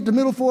 rows, you get the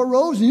middle 4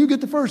 rows, and you get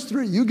the first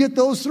 3. You get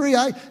those 3.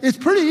 It's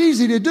pretty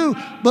easy to do.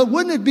 But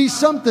wouldn't it be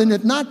something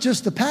if not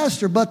just the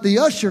pastor, but the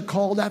usher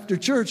called after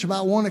church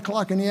about 1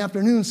 o'clock in the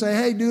afternoon and say,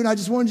 hey, dude, I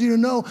just wanted you to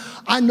know,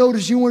 I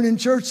noticed you weren't in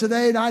church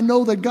today, and I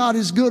know that God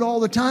is good all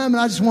the time, and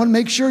I just want to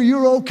make sure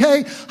you're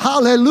okay.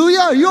 Hallelujah.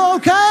 Are you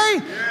okay?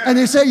 Yeah. And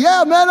they say,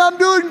 yeah, man, I'm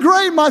doing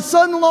great. My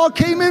son-in-law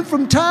came in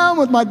from town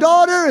with my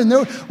daughter, and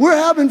we're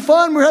having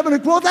fun. We're having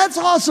well, that's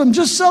awesome.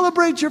 Just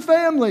celebrate your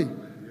family.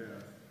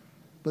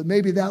 But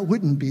maybe that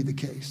wouldn't be the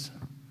case.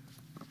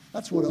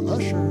 That's what an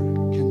usher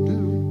can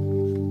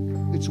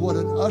do. It's what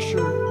an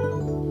usher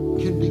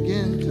can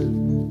begin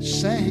to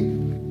say.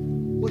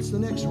 What's the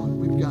next one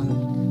we've got?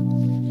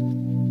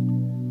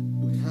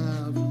 We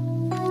have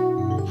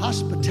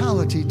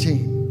hospitality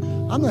team.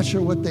 I'm not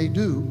sure what they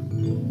do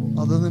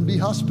other than be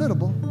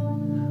hospitable.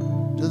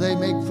 Do they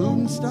make food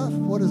and stuff?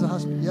 What is a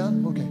hospital? Yeah?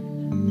 Okay.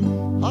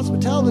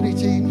 Hospitality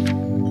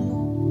team.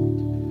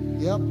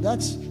 Yep,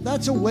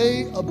 that's a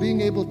way of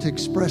being able to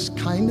express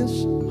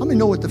kindness. How many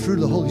know what the fruit of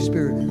the Holy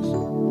Spirit is?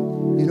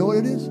 You know what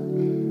it is?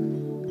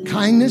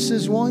 Kindness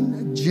is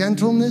one.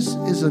 Gentleness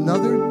is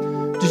another.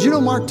 Did you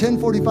know Mark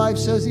 10:45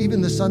 says,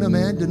 even the Son of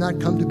Man did not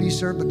come to be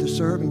served, but to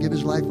serve and give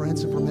his life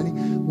ransom for many?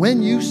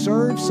 When you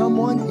serve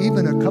someone,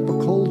 even a cup of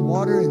cold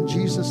water in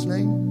Jesus'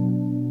 name.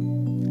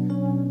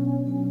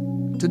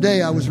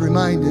 Today I was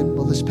reminded,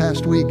 this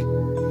past week,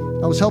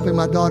 I was helping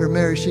my daughter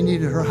Mary. She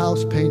needed her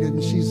house painted,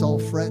 and she's all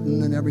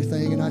fretting and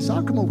everything. And I said,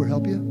 I'll come over and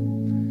help you.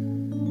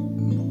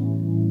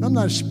 I'm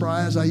not as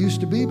spry as I used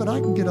to be, but I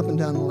can get up and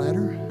down the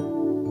ladder.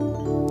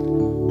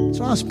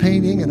 So I was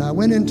painting, and I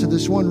went into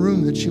this one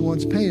room that she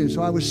wants painted,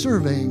 so I was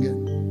surveying it.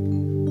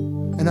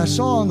 And I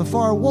saw on the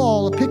far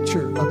wall a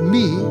picture of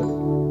me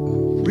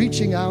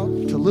reaching out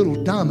to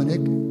little Dominic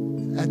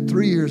at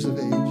 3 years of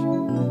age,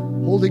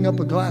 holding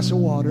up a glass of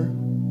water.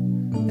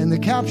 And the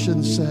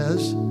caption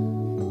says,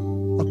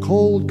 a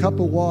cold cup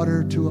of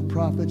water to a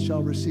prophet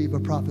shall receive a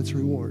prophet's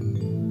reward.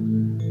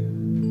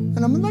 And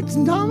I'm like, that's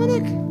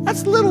Dominic?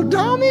 That's little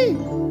Dommy?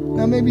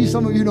 Now, maybe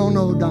some of you don't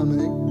know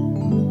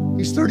Dominic.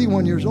 He's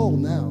 31 years old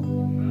now.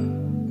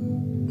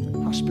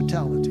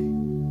 Hospitality.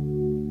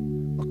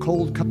 A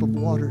cold cup of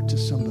water to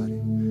somebody.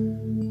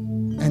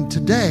 And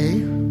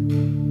today,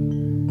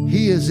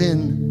 he is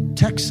in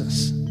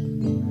Texas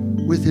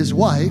with his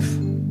wife,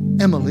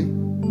 Emily.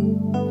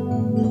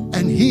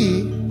 And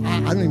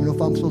I don't even know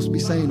if I'm supposed to be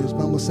saying this,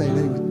 but I'm going to say it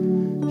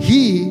anyway.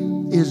 He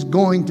is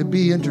going to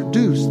be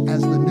introduced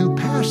as the new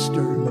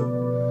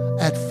pastor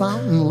at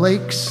Fountain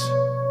Lakes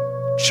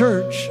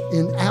Church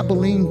in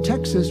Abilene,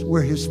 Texas,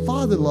 where his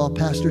father-in-law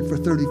pastored for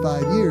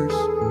 35 years.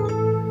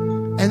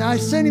 And I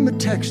sent him a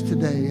text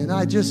today, and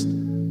I just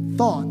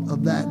thought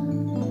of that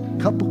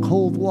cup of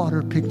cold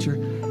water picture.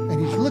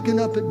 And he's looking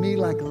up at me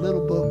like a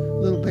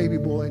little baby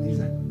boy, and he's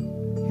like,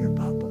 here,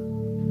 Papa.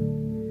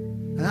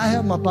 and I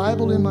have my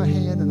Bible in my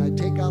hand and I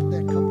take out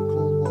that cup of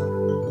cold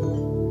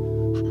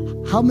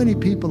water, how many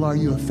people are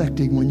you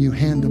affecting when you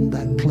hand them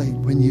that plate,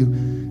 when you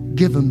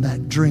give them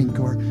that drink,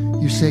 or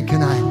you say,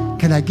 can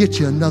I get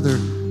you another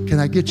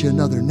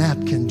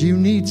napkin? Do you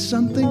need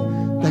something?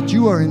 That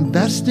you are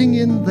investing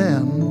in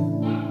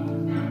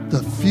them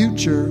the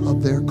future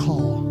of their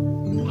call.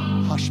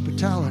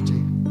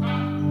 Hospitality.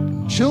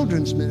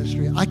 Children's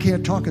ministry. I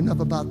can't talk enough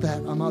about that.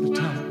 I'm out of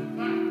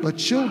time. But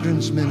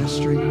children's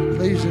ministry,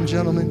 ladies and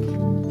gentlemen,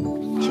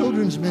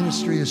 children's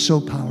ministry is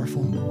so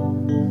powerful.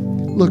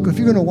 Look, if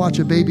you're going to watch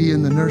a baby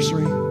in the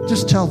nursery,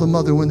 just tell the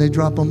mother when they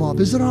drop them off,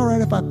 is it all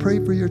right if I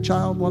pray for your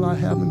child while I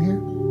have him here?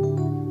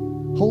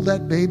 Hold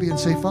that baby and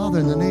say, Father,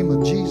 in the name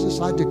of Jesus,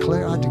 I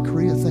decree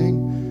a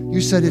thing.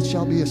 You said it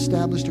shall be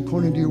established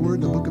according to your word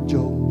in the book of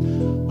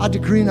Job. I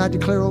decree and I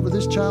declare over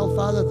this child,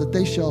 Father, that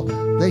they shall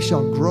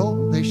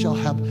grow, they shall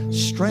have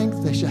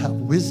strength, they shall have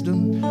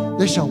wisdom,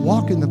 they shall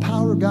walk in the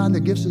power of God and the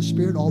gifts of the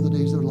Spirit all the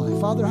days of their life.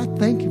 Father, I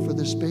thank you for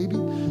this baby,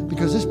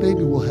 because this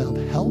baby will have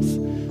health.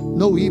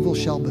 No evil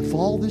shall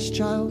befall this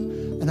child.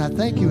 And I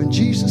thank you in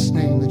Jesus'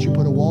 name that you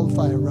put a wall of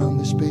fire around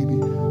this baby.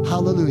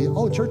 Hallelujah.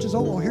 Oh, church is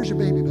over. Oh, here's your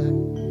baby back.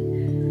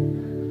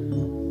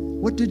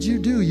 What did you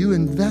do? You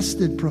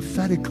invested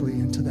prophetically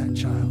into that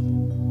child.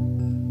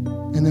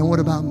 And then what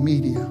about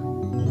media?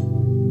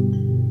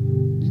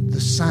 The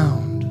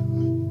sound,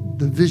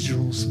 the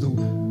visuals, the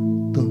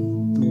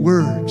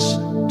words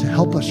to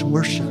help us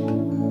worship.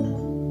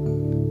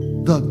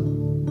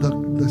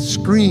 The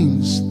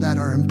screens that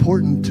are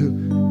important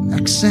to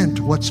accent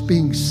what's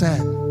being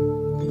said.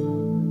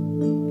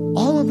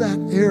 All of that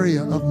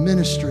area of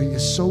ministry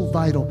is so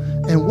vital.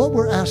 And what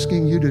we're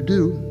asking you to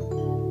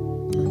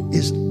do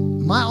is,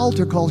 my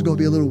altar call is going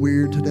to be a little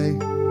weird today.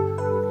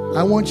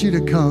 I want you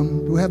to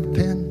come. Do we have a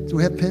pen? Do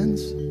we have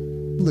pens?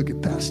 Look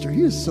at Pastor.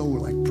 He is so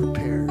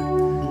prepared.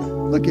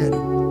 Look at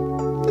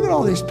him. Look at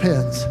all these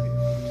pens.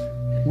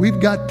 We've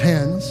got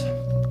pens.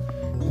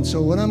 And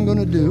so what I'm going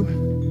to do,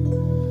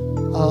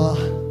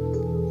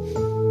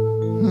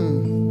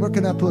 where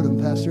can I put them,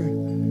 Pastor?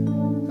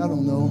 I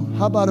don't know.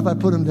 How about if I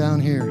put them down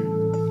here?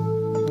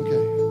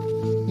 Okay.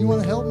 You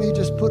want to help me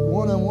just put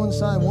one on one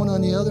side, one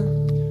on the other?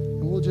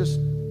 And we'll just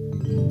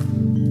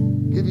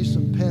give you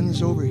some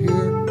pens over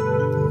here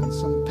and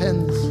some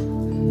pens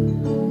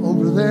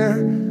over there.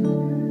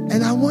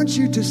 And I want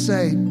you to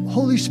say,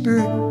 Holy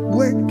Spirit,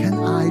 what can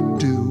I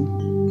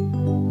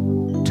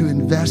do to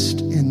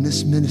invest in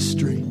this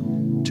ministry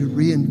to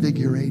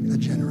reinvigorate a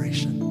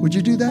generation? Would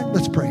you do that?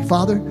 Let's pray.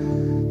 Father,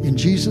 in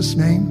Jesus'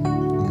 name,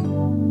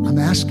 I'm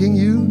asking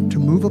you to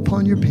move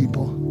upon your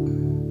people,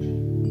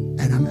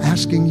 and I'm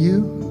asking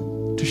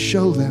you to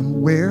show them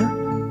where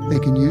they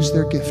can use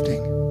their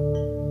gifting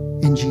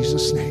in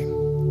Jesus' name.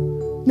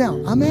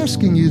 Now, I'm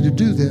asking you to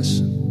do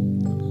this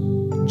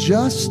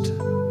just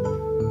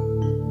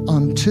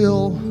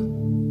until,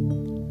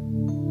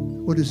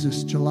 what is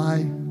this,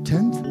 July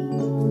 10th?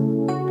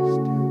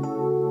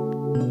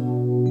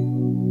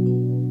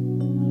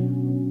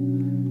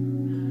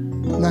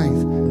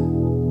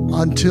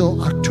 9th,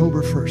 until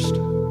October 1st.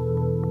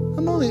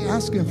 I'm only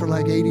asking for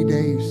 80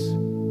 days.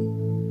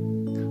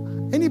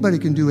 Anybody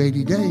can do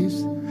 80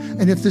 days.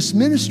 And if this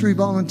ministry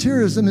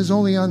volunteerism is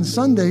only on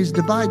Sundays,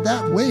 divide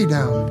that way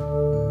down.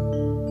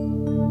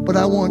 But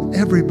I want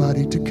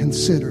everybody to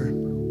consider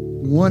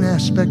one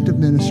aspect of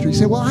ministry.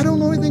 Say, well, I don't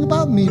know anything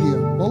about media.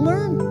 Well,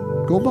 learn.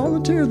 Go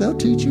volunteer. They'll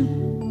teach you.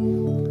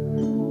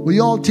 Will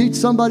you all teach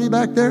somebody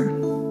back there?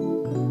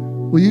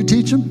 Will you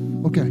teach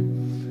them? Okay.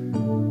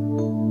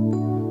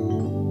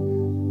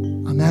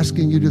 I'm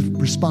asking you to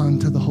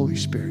respond to the Holy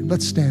Spirit.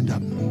 Let's stand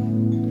up.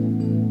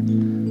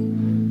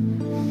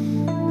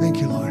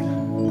 Thank you, Lord.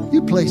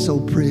 You play so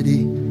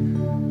pretty.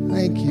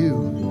 Thank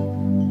you.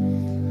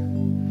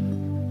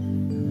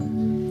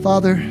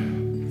 Father,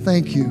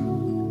 thank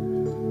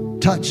you.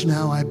 Touch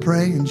now, I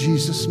pray, in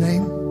Jesus'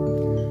 name.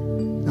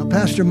 Now,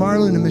 Pastor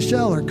Marlon and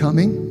Michelle are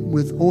coming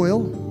with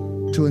oil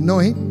to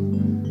anoint.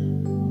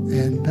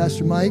 And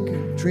Pastor Mike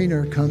and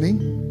Trina are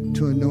coming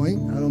to anoint.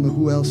 I don't know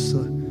who else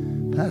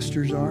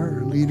pastors are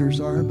or leaders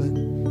are, but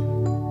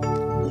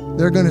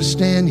they're going to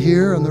stand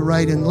here on the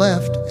right and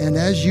left. And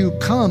as you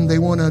come, they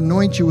want to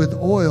anoint you with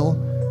oil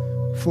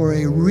for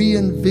a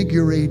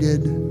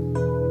reinvigorated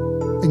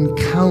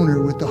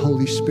encounter with the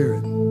Holy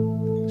Spirit,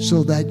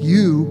 so that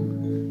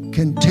you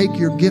can take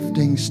your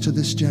giftings to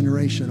this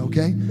generation,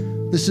 okay?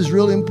 This is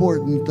really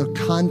important. The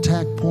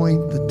contact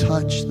point, the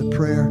touch, the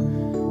prayer,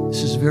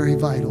 this is very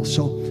vital.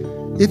 So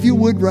if you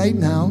would right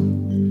now,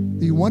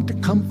 you want to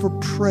come for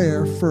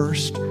prayer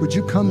first, would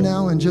you come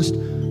now and just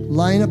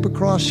line up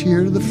across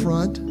here to the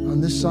front,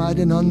 on this side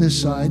and on this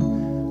side,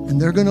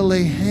 and they're going to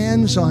lay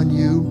hands on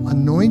you,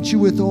 anoint you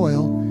with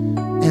oil,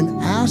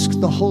 and ask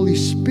the Holy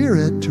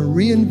Spirit to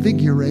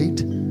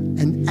reinvigorate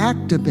and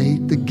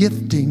activate the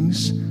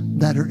giftings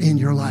that are in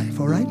your life,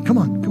 all right? Come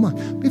on, come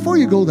on. Before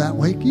you go that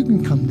way, you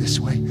can come this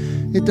way.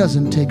 It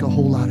doesn't take a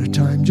whole lot of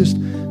time. Just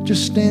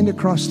stand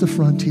across the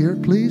front here,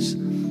 please.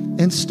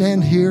 And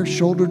stand here,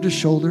 shoulder to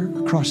shoulder,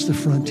 across the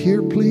front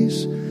here,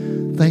 please.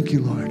 Thank you,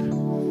 Lord.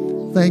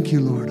 Thank you,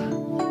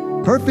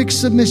 Lord. Perfect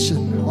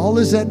submission. All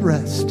is at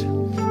rest.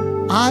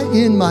 I,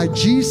 in my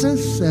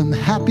Jesus, am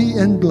happy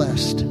and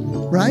blessed.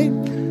 Right?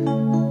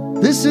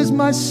 This is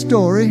my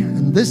story,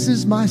 and this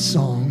is my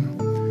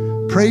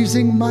song,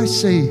 praising my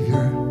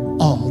Savior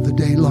all the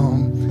day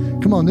long.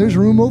 Come on, there's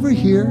room over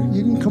here.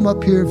 You can come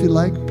up here if you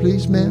like.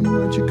 Please, ma'am, why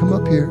don't you come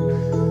up here?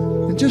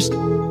 And just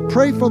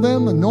pray for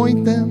them,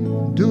 anoint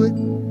them, do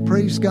it.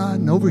 Praise God.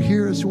 And over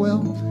here as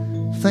well.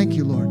 Thank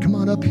you, Lord. Come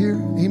on up here.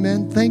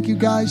 Amen. Thank you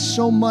guys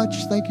so much.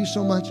 Thank you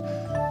so much.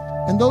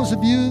 And those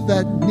of you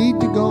that need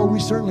to go, we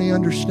certainly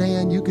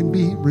understand. You can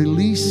be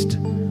released.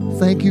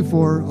 Thank you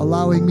for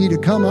allowing me to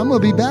come. I'm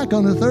going to be back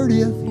on the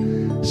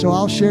 30th, so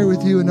I'll share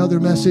with you another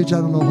message. I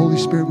don't know, Holy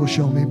Spirit will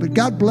show me. But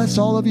God bless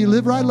all of you.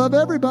 Live right, love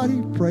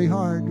everybody. Pray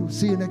hard. We'll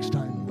see you next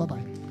time.